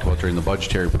we talked about during the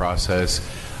budgetary process,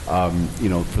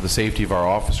 for the safety of our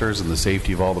officers and the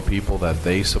safety of all the people that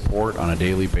they support on a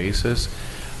daily basis,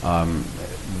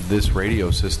 this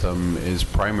radio system is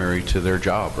primary to their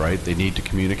job, right? They need to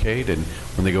communicate, and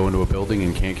when they go into a building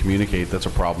and can't communicate, that's a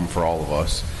problem for all of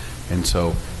us. And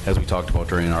so, as we talked about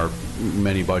during our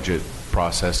many budget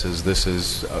processes, this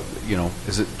is,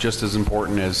 is it just as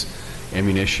important as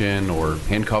ammunition or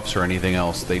handcuffs or anything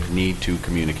else? They need to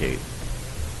communicate.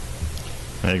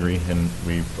 I agree, and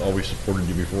we've always supported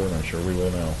you before, and I'm sure we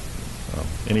will now.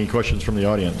 Any questions from the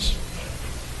audience?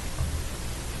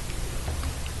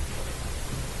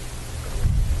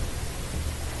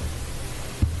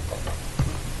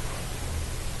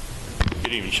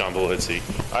 Good evening, Sean Bullhead City.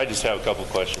 I just have a couple of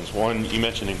questions. One, you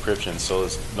mentioned encryption, so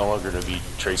it's no longer going to be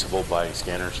traceable by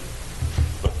scanners,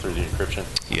 but through the encryption?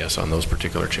 Yes, on those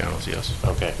particular channels, yes.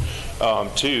 Okay.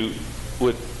 Two,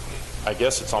 I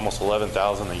guess it's almost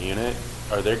 $11,000 a unit.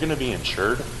 Are they going to be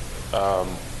insured?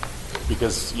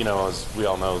 Because, as we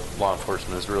all know, law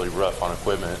enforcement is really rough on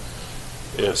equipment.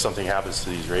 If something happens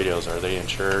to these radios, are they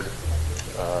insured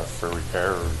for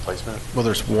repair or replacement? Well,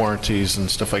 there's warranties and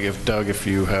stuff like that. Doug, if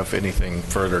you have anything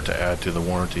further to add to the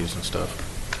warranties and stuff.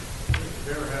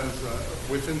 There has,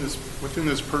 within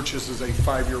this purchase is a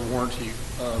 5-year warranty,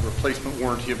 replacement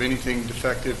warranty of anything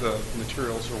defective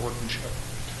materials or workmanship.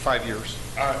 5 years.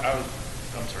 I'm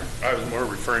sorry. I was more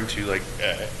referring to like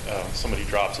somebody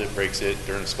drops it, breaks it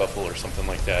during a scuffle or something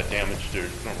like that, damaged or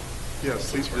normal.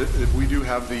 Yes, we do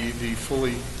have the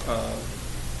fully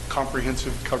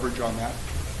comprehensive coverage on that.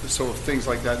 So if things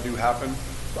like that do happen,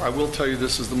 I will tell you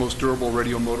this is the most durable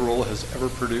radio Motorola has ever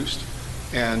produced,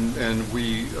 and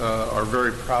we are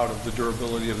very proud of the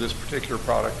durability of this particular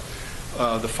product.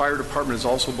 The fire department has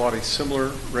also bought a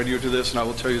similar radio to this, and I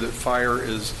will tell you that fire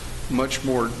is much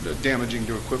more damaging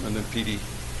to equipment than PD.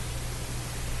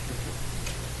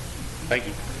 Thank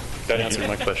you. That answered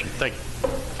my question. Thank you.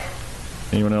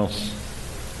 Anyone else?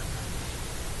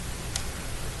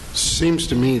 Seems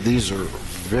to me these are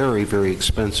very, very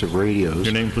expensive radios.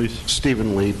 Your name, please?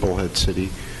 Stephen Lee, Bullhead City.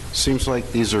 Seems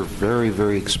like these are very,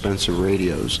 very expensive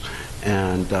radios,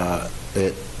 and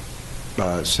it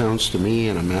sounds to me,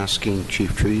 and I'm asking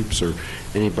Chief Treves or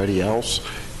anybody else,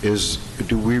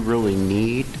 do we really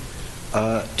need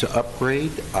to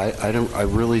upgrade? I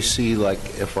really see, like,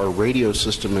 if our radio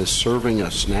system is serving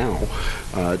us now,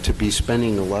 to be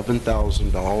spending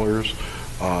 $11,000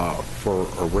 for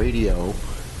a radio,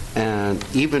 and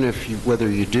even if whether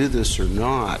you do this or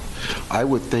not, I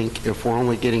would think if we're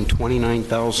only getting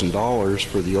 $29,000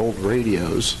 for the old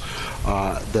radios,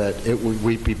 that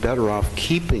we'd be better off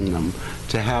keeping them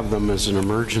to have them as an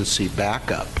emergency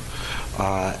backup.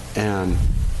 And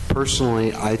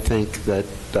personally, I think that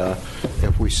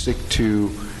if we stick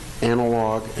to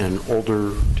analog and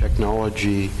older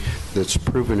technology that's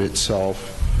proven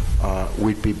itself,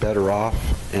 we'd be better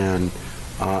off. And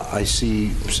I see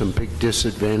some big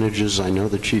disadvantages. I know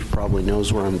the chief probably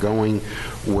knows where I'm going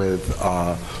with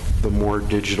the more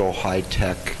digital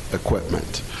high-tech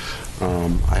equipment.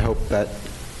 I hope that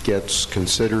gets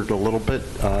considered a little bit.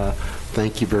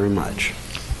 Thank you very much.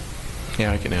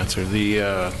 Yeah, I can answer.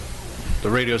 The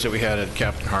radios that we had at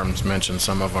Captain Harms mentioned,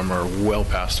 some of them are well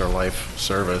past their life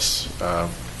service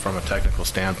from a technical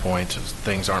standpoint.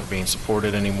 Things aren't being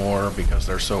supported anymore because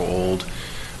they're so old.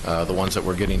 The ones that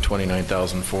we're getting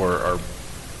 $29,000 for are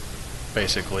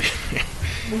basically,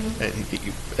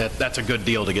 that's a good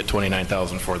deal to get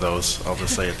 $29,000 for those. I'll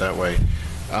just say it that way.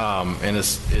 And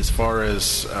as far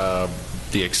as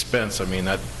the expense, I mean,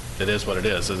 that it is what it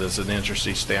is. It's an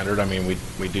industry standard. I mean,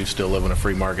 we do still live in a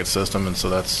free market system, and so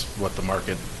that's what the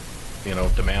market,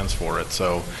 demands for it.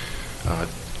 So,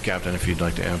 Captain, if you'd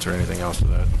like to answer anything else to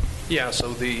that. Yeah,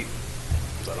 so the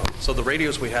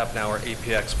radios we have now are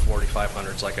APX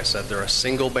 4500s. Like I said, they're a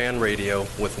single band radio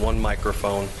with one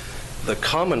microphone. The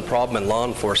common problem in law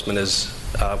enforcement is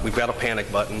we've got a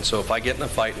panic button. So if I get in a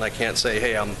fight and I can't say,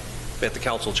 hey, I'm at the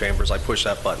council chambers, I push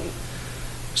that button.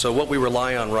 So what we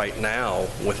rely on right now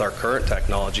with our current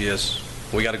technology is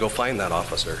we got to go find that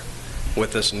officer.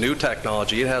 With this new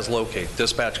technology, it has locate.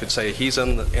 Dispatch could say he's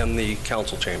in the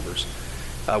council chambers.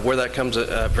 Where that comes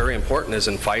very important is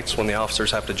in fights when the officers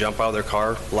have to jump out of their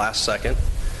car last second.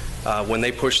 When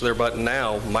they push their button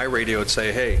now, my radio would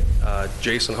say, hey,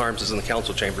 Jason Harms is in the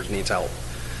council chambers, needs help.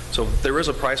 So there is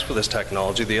a price for this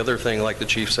technology. The other thing, like the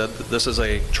chief said, this is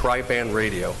a tri-band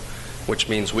radio, which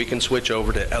means we can switch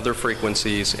over to other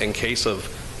frequencies in case of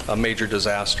a major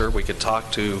disaster. We could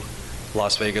talk to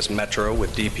Las Vegas Metro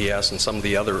with DPS and some of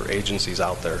the other agencies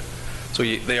out there. So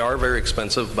they are very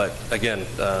expensive, but again,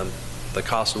 the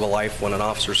cost of a life when an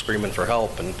officer's screaming for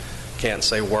help and can't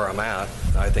say where I'm at,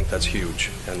 I think that's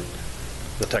huge. And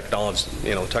the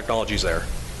technology's there.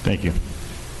 Thank you.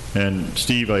 And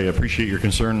Steve, I appreciate your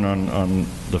concern on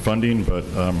the funding, but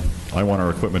I want our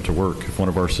equipment to work. If one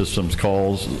of our systems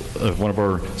calls, if one of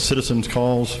our citizens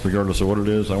calls, regardless of what it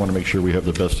is, I want to make sure we have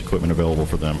the best equipment available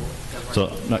for them.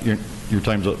 So your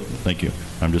time's up. Thank you.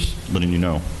 I'm just letting you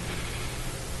know.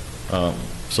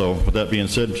 So with that being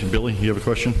said, Billy, you have a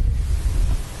question?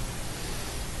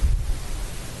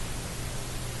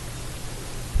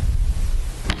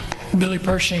 Billy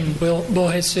Pershing,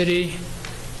 Bullhead City.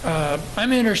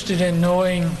 I'm interested in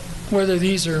knowing whether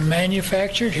these are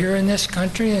manufactured here in this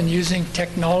country and using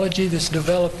technology that's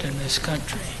developed in this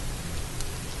country.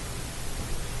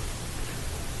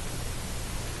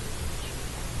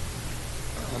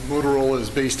 Motorola is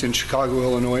based in Chicago,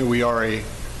 Illinois. We are a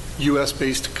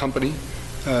U.S.-based company.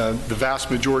 The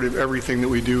vast majority of everything that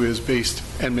we do is based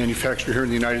and manufactured here in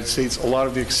the United States. A lot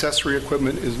of the accessory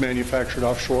equipment is manufactured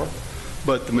offshore,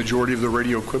 but the majority of the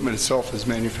radio equipment itself is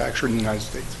manufactured in the United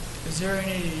States. Is there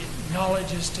any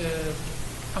knowledge as to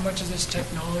how much of this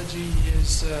technology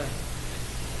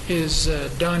is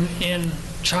done in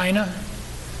China?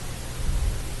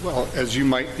 Well, as you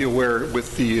might be aware,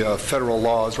 with the federal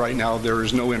laws right now, there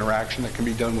is no interaction that can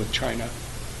be done with China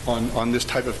on this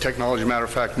type of technology. Matter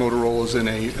of fact, Motorola is in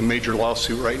a major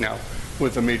lawsuit right now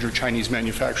with a major Chinese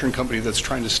manufacturing company that's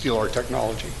trying to steal our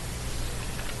technology.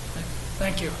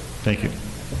 Thank you. Thank you.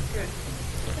 Good.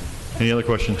 Any other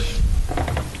questions?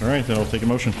 All right, then I'll take a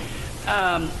motion.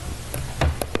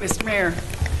 Mr. Mayor,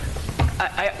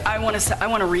 I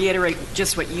want to reiterate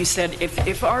just what you said.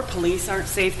 If our police aren't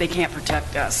safe, they can't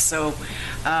protect us. So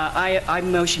I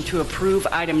motion to approve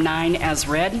item 9 as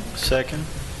read. Second.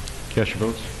 Cast your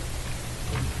votes.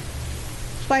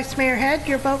 Vice Mayor Head,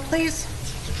 your vote, please.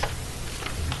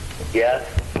 Yes.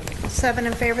 7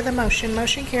 in favor of the motion.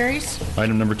 Motion carries.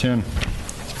 Item number 10.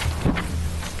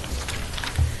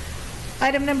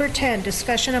 Item number 10,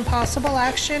 discussion and possible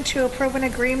action to approve an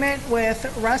agreement with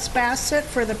Russ Bassett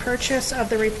for the purchase of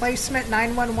the replacement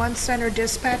 911 Center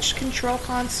Dispatch Control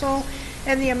Console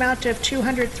in the amount of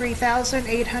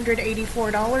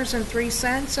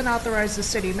 $203,884.03 and authorize the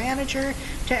city manager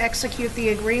to execute the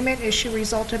agreement, issue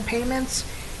resultant payments,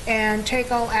 and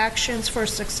take all actions for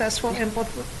successful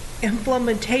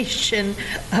implementation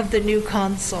of the new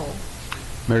console.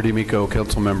 Mayor D'Amico,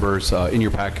 council members, in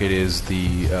your packet is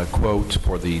the quote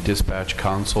for the dispatch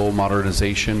console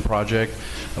modernization project.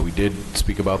 We did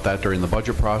speak about that during the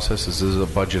budget process. This is a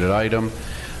budgeted item.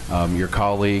 Your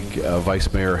colleague,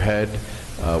 Vice Mayor Head,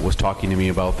 was talking to me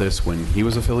about this when he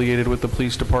was affiliated with the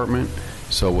police department.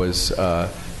 So was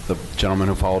the the gentleman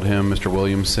who followed him, Mr.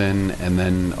 Williamson, and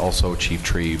then also Chief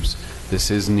Treves. This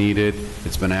is needed.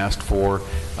 It's been asked for.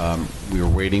 We were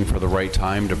waiting for the right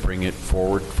time to bring it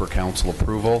forward for council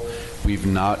approval. We've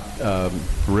not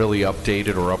really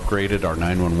updated or upgraded our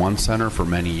 911 center for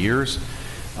many years.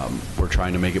 We're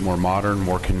trying to make it more modern,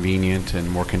 more convenient,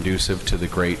 and more conducive to the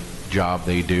great job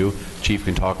they do. Chief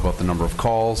can talk about the number of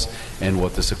calls and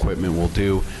what this equipment will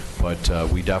do, but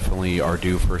we definitely are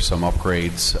due for some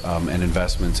upgrades and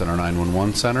investments in our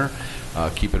 911 center.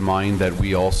 Keep in mind that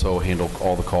we also handle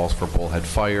all the calls for Bullhead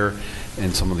Fire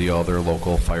and some of the other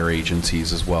local fire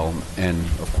agencies as well, and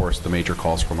of course the major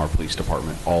calls from our police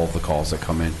department, all of the calls that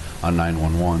come in on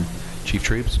 911. Chief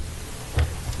Treves.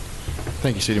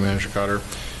 Thank you, City Manager Cotter.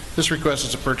 This request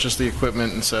is to purchase the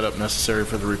equipment and setup necessary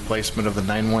for the replacement of the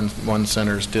 911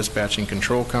 Center's dispatching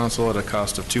control console at a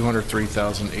cost of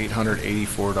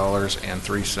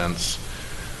 $203,884.03.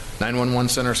 911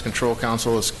 Center's control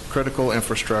console is critical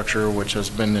infrastructure which has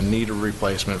been in need of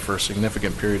replacement for a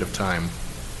significant period of time.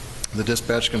 The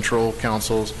dispatch control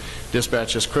consoles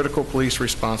dispatches critical police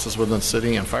responses within the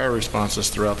city and fire responses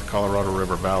throughout the Colorado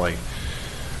River Valley.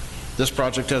 This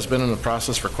project has been in the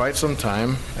process for quite some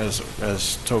time,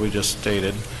 as Toby just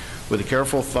stated, with a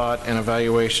careful thought and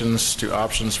evaluations to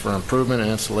options for improvement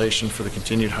and installation for the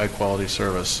continued high-quality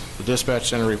service. The dispatch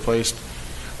center replaced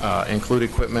include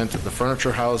equipment, the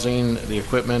furniture housing, the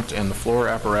equipment, and the floor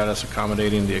apparatus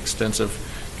accommodating the extensive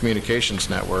communications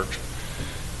network.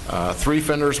 3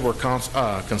 vendors were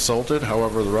consulted.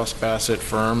 However, the Russ Bassett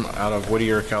firm out of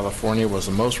Whittier, California was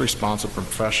the most responsive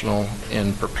professional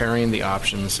in preparing the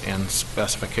options and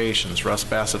specifications. Russ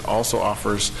Bassett also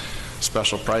offers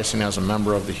special pricing as a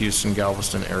member of the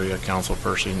Houston-Galveston Area Council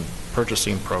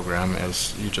purchasing program,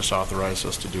 as you just authorized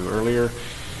us to do earlier.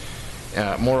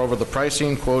 Moreover, the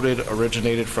pricing quoted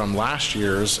originated from last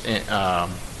year's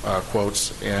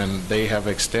quotes, and they have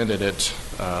extended it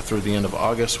through the end of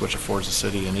August, which affords the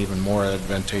city an even more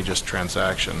advantageous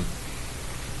transaction.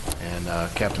 And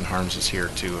Captain Harms is here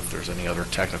too if there's any other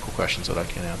technical questions that I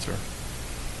can answer.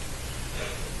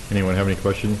 Anyone have any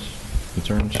questions,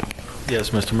 concerns?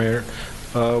 Yes, Mr. Mayor.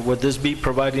 Would this be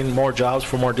providing more jobs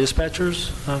for more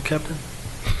dispatchers, Captain?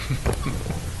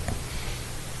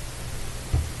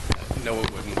 No, it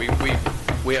wouldn't.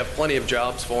 We have plenty of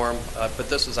jobs for them, but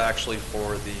this is actually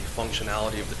for the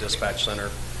functionality of the dispatch center.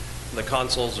 The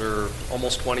consoles are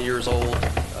almost 20 years old.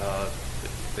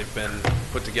 They've been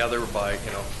put together by,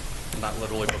 not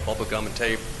literally, but bubble gum and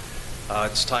tape.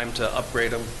 It's time to upgrade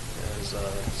them, as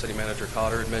City Manager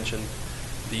Cotter had mentioned.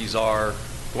 These are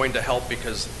going to help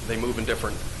because they move in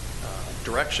different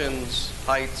directions,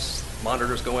 heights,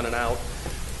 monitors go in and out.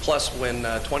 Plus, when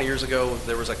 20 years ago,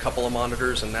 there was a couple of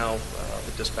monitors, and now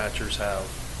the dispatchers have,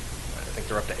 I think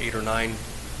they're up to 8 or 9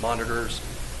 monitors,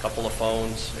 a couple of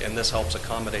phones, and this helps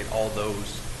accommodate all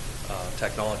those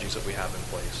technologies that we have in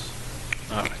place.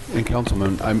 And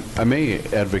Councilman, I may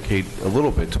advocate a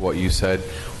little bit to what you said.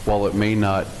 While it may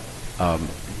not,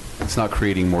 it's not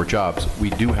creating more jobs, we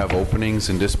do have openings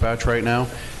in dispatch right now,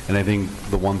 and I think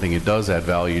the one thing it does add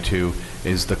value to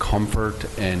is the comfort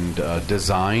and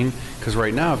design, because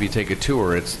right now if you take a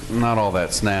tour, it's not all that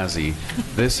snazzy.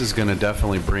 This is going to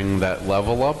definitely bring that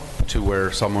level up to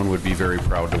where someone would be very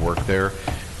proud to work there.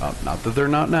 Not that they're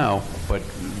not now, but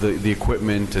the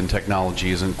equipment and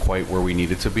technology isn't quite where we need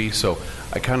it to be. So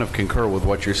I kind of concur with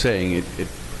what you're saying. It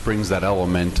brings that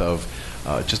element of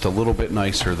just a little bit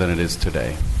nicer than it is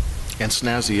today. And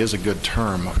snazzy is a good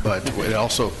term, but it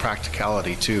also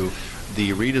practicality too.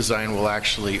 The redesign will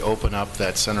actually open up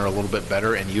that center a little bit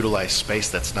better and utilize space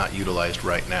that's not utilized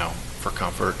right now for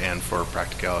comfort and for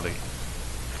practicality.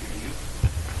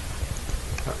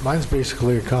 Mine's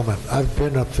basically a comment. I've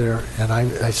been up there, and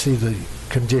I see the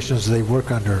conditions they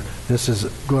work under. This is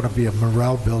going to be a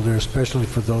morale builder, especially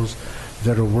for those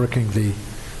that are working the,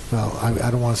 well,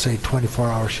 I don't want to say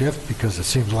 24-hour shift because it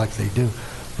seems like they do.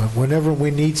 But whenever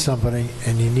we need somebody,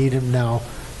 and you need them now,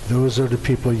 those are the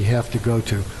people you have to go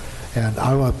to. And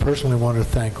I personally want to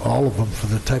thank all of them for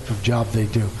the type of job they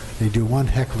do. They do one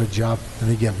heck of a job, and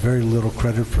they get very little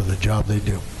credit for the job they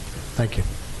do. Thank you.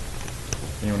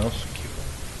 Anyone else?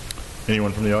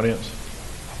 Anyone from the audience?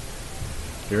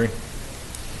 Gary?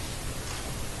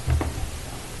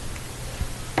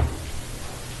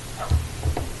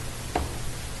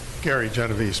 Gary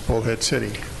Genovese, Bullhead City.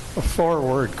 A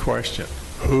 4-word question.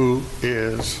 Who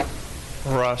is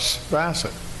Russ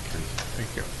Bassett?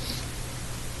 Thank you.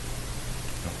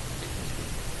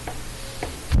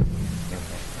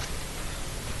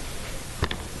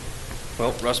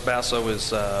 Well, Russ Basso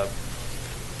is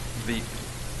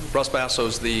Russ Basso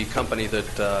is the company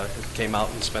that came out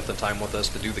and spent the time with us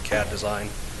to do the CAD design.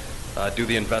 do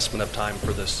the investment of time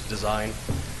for this design.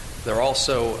 They're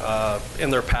also,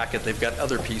 in their packet, they've got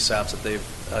other PSAPs that they've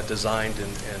designed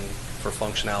and for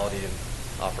functionality and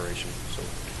operation. So.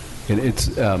 And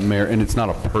it's, Mayor, and it's not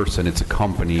a person, it's a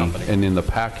company. And in the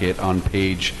packet on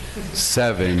page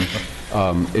 7,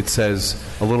 it says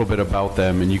a little bit about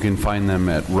them, and you can find them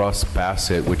at Russ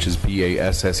Bassett, which is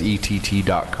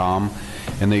BASSETT.com.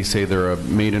 And they say they're a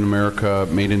made in America,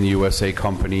 made in the USA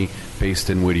company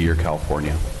based in Whittier,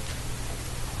 California.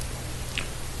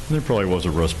 There probably was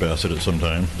a Russ Bassett at some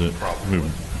time that who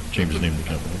changed the name of the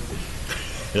company.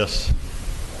 Yes.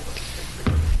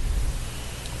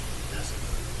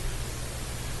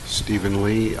 Stephen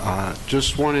Lee,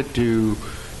 just wanted to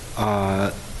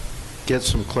get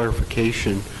some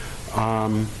clarification.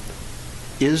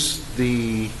 Is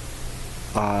the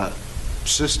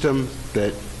system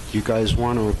that you guys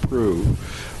want to approve,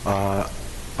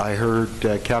 I heard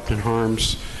Captain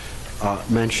Harms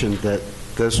mention that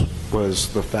this was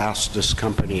the fastest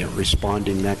company at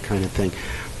responding, that kind of thing.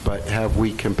 But have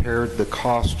we compared the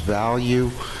cost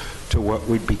value to what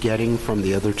we'd be getting from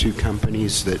the other two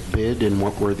companies that bid, and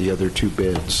what were the other two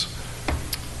bids?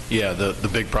 Yeah, the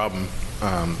big problem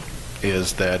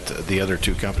is that the other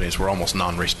two companies were almost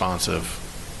non-responsive,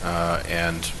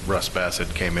 and Russ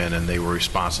Bassett came in and they were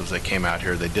responsive. They came out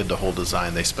here, they did the whole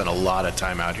design, they spent a lot of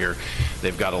time out here.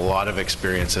 They've got a lot of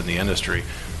experience in the industry.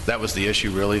 That was the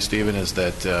issue, really, Stephen, is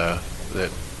that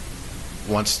that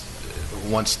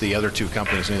once the other two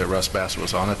companies knew that Russ Bassett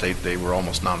was on it, they were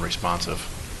almost non-responsive.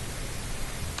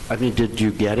 I mean, did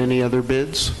you get any other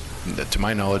bids? To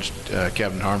my knowledge,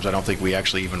 Captain Harms, I don't think we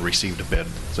actually even received a bid.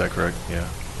 Is that correct? Yeah.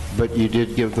 But you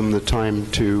did give them the time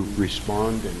to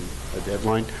respond and a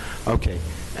deadline? Okay.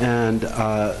 And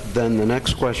then the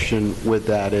next question with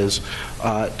that is,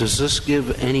 does this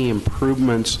give any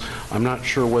improvements? I'm not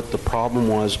sure what the problem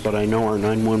was, but I know our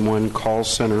 911 call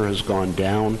center has gone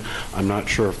down. I'm not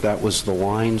sure if that was the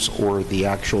lines or the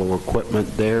actual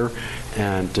equipment there.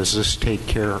 And does this take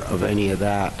care of any of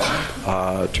that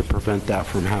to prevent that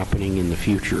from happening in the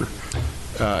future?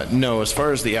 No, as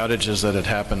far as the outages that had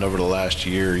happened over the last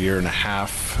year and a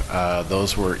half,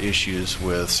 those were issues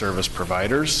with service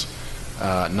providers,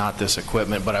 not this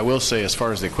equipment. But I will say, as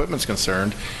far as the equipment's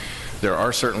concerned, there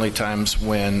are certainly times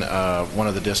when one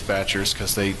of the dispatchers,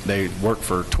 because they work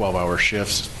for 12-hour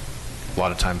shifts, a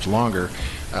lot of times longer,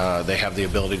 they have the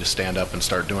ability to stand up and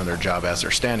start doing their job as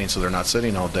they're standing, so they're not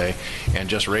sitting all day. And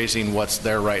just raising what's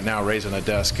there right now, raising a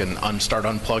desk and start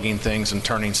unplugging things and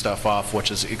turning stuff off,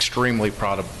 which is extremely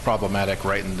problematic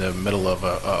right in the middle of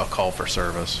a call for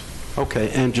service. Okay,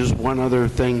 and just one other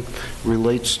thing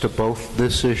relates to both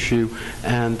this issue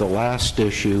and the last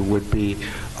issue would be,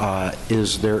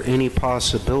 is there any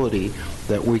possibility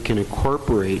that we can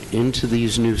incorporate into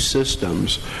these new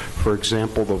systems, for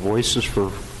example, the Voices for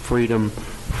Freedom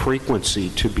frequency,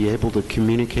 to be able to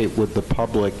communicate with the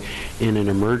public in an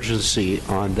emergency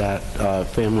on that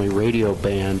family radio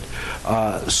band,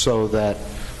 so that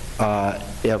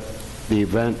if the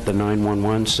event, the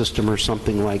 911 system or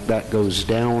something like that goes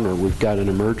down, or we've got an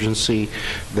emergency,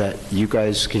 that you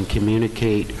guys can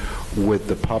communicate with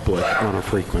the public on a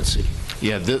frequency?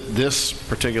 Yeah, this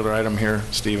particular item here,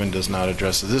 Stephen, does not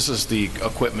address it. This is the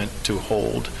equipment to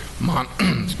hold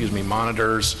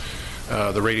monitors,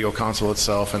 the radio console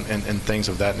itself, and things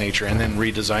of that nature, and then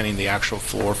redesigning the actual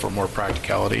floor for more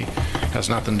practicality. Has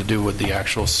nothing to do with the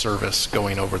actual service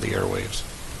going over the airwaves.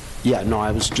 Yeah, no,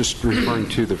 I was just referring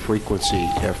to the frequency.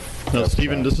 No,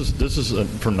 Stephen, this is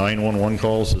for 911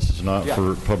 calls. This is not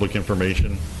for public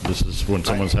information. This is when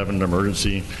someone's having an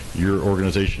emergency. Your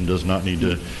organization does not need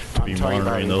to be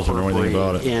monitoring those or know anything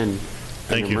about it. In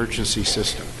Thank an you. emergency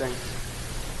system. Thanks.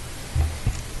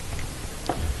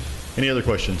 Any other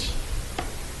questions?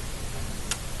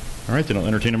 All right, then I'll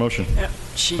entertain a motion.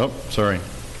 Oh, sorry.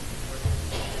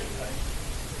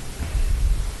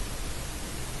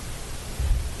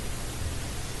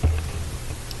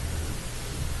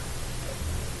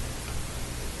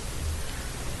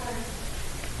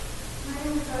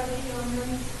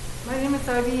 My name is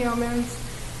Ivy Yeomans,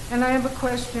 and I have a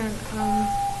question.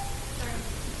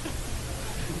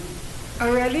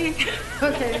 Already?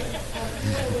 Okay.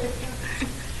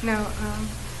 No.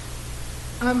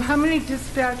 How many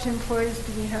dispatch employees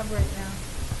do we have right now?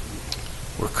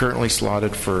 We're currently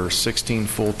slotted for 16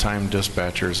 full-time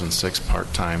dispatchers and 6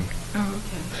 part-time. Oh,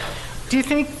 okay. Do you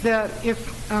think that if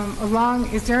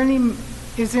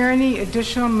is there any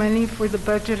additional money for the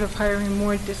budget of hiring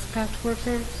more dispatch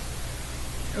workers?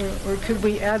 Or could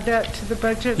we add that to the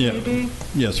budget, maybe?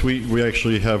 Yes, we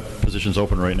actually have positions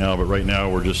open right now, but right now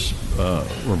we're just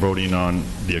we're voting on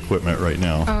the equipment right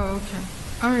now. Oh, okay.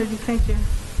 All righty, thank you.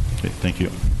 Okay, thank you.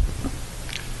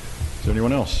 Is there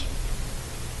anyone else?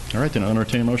 All right, then I'll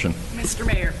entertain a motion. Mr.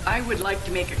 Mayor, I would like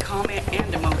to make a comment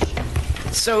and a motion.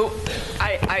 So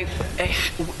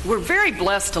we're very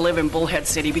blessed to live in Bullhead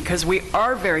City because we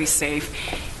are very safe.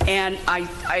 And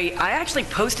I actually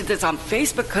posted this on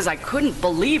Facebook because I couldn't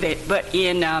believe it, but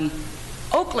in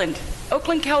Oakland,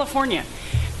 California,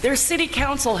 their city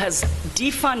council has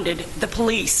defunded the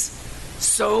police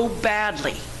so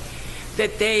badly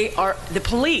that the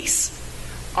police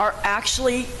are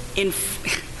actually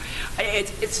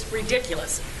it's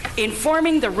ridiculous,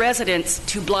 informing the residents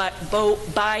to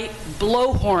buy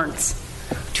blowhorns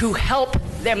to help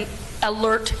them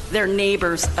alert their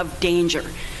neighbors of danger.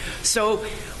 So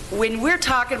when we're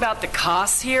talking about the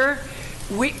costs here,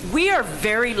 we are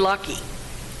very lucky.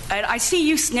 And I see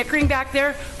you snickering back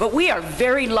there, but we are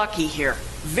very lucky here,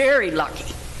 very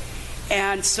lucky.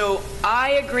 And so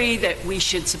I agree that we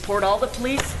should support all the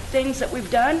police things that we've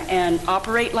done and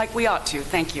operate like we ought to.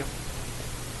 Thank you.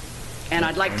 And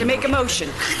I'd like to make a motion.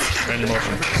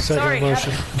 Sorry.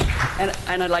 Motion.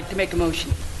 And I'd like to make a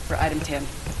motion for item 10.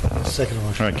 Second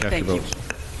motion. All right, cast your votes.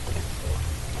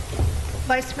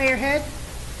 Vice Mayor Head?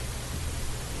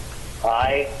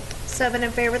 Aye. 7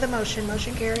 in favor of the motion.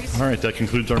 Motion carries. All right, that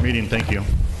concludes our meeting. Thank you.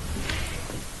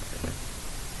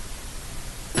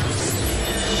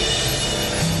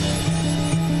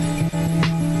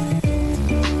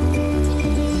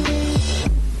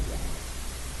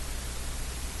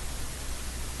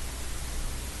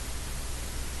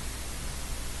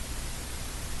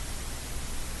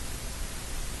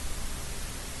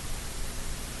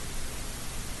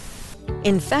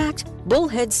 In fact,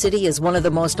 Bullhead City is one of the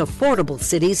most affordable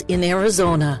cities in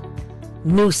Arizona.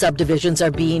 New subdivisions are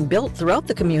being built throughout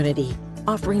the community,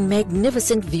 offering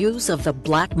magnificent views of the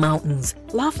Black Mountains,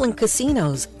 Laughlin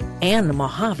casinos, and the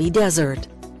Mojave Desert.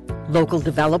 Local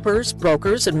developers,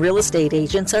 brokers, and real estate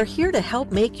agents are here to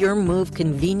help make your move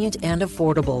convenient and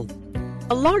affordable.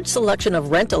 A large selection of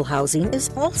rental housing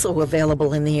is also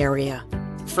available in the area.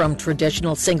 From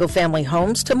traditional single-family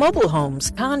homes to mobile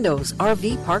homes, condos,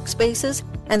 RV park spaces,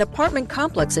 and apartment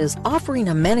complexes offering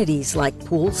amenities like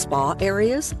pool spa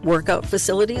areas, workout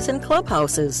facilities, and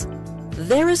clubhouses.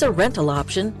 There is a rental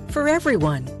option for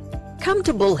everyone. Come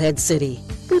to Bullhead City.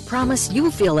 We promise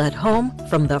you'll feel at home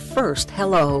from the first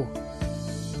hello.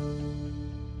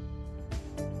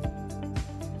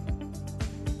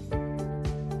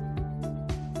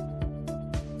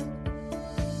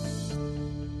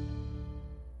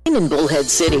 In Bullhead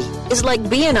City is like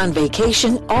being on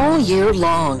vacation all year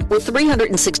long with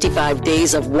 365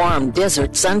 days of warm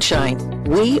desert sunshine.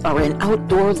 We are an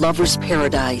outdoor lover's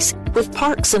paradise with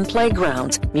parks and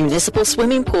playgrounds, municipal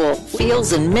swimming pool,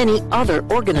 fields, and many other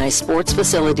organized sports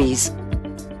facilities.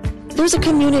 There's a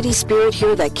community spirit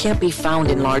here that can't be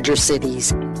found in larger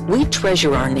cities. We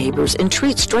treasure our neighbors and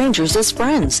treat strangers as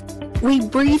friends. We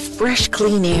breathe fresh,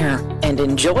 clean air and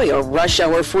enjoy a rush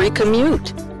hour-free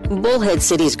commute. Bullhead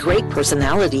City's great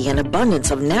personality and abundance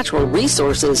of natural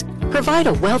resources provide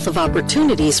a wealth of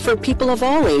opportunities for people of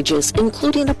all ages,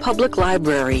 including a public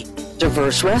library,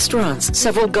 diverse restaurants,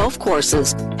 several golf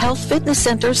courses, health fitness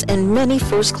centers, and many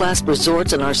first-class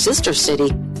resorts in our sister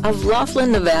city of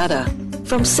Laughlin, Nevada.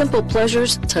 From simple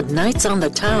pleasures to nights on the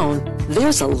town,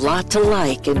 there's a lot to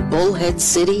like in Bullhead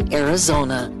City,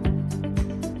 Arizona.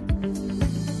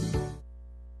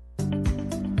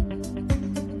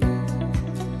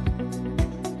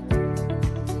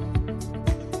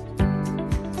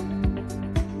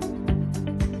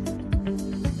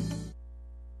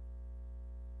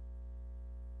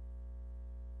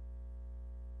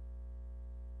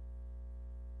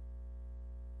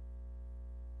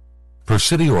 Per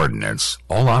city ordinance,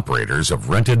 all operators of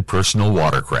rented personal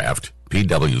watercraft,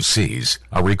 PWCs,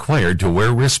 are required to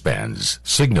wear wristbands,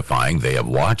 signifying they have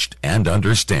watched and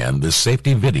understand the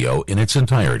safety video in its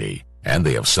entirety, and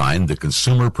they have signed the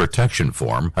Consumer Protection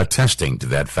Form attesting to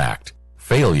that fact.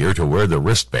 Failure to wear the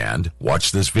wristband,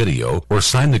 watch this video, or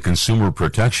sign the Consumer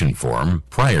Protection Form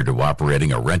prior to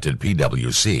operating a rented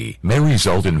PWC may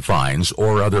result in fines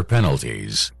or other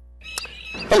penalties.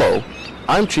 Hello,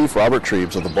 I'm Chief Robert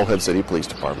Treves of the Bullhead City Police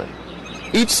Department.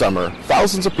 Each summer,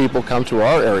 thousands of people come to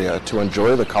our area to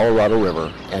enjoy the Colorado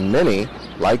River, and many,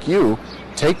 like you,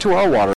 take to our water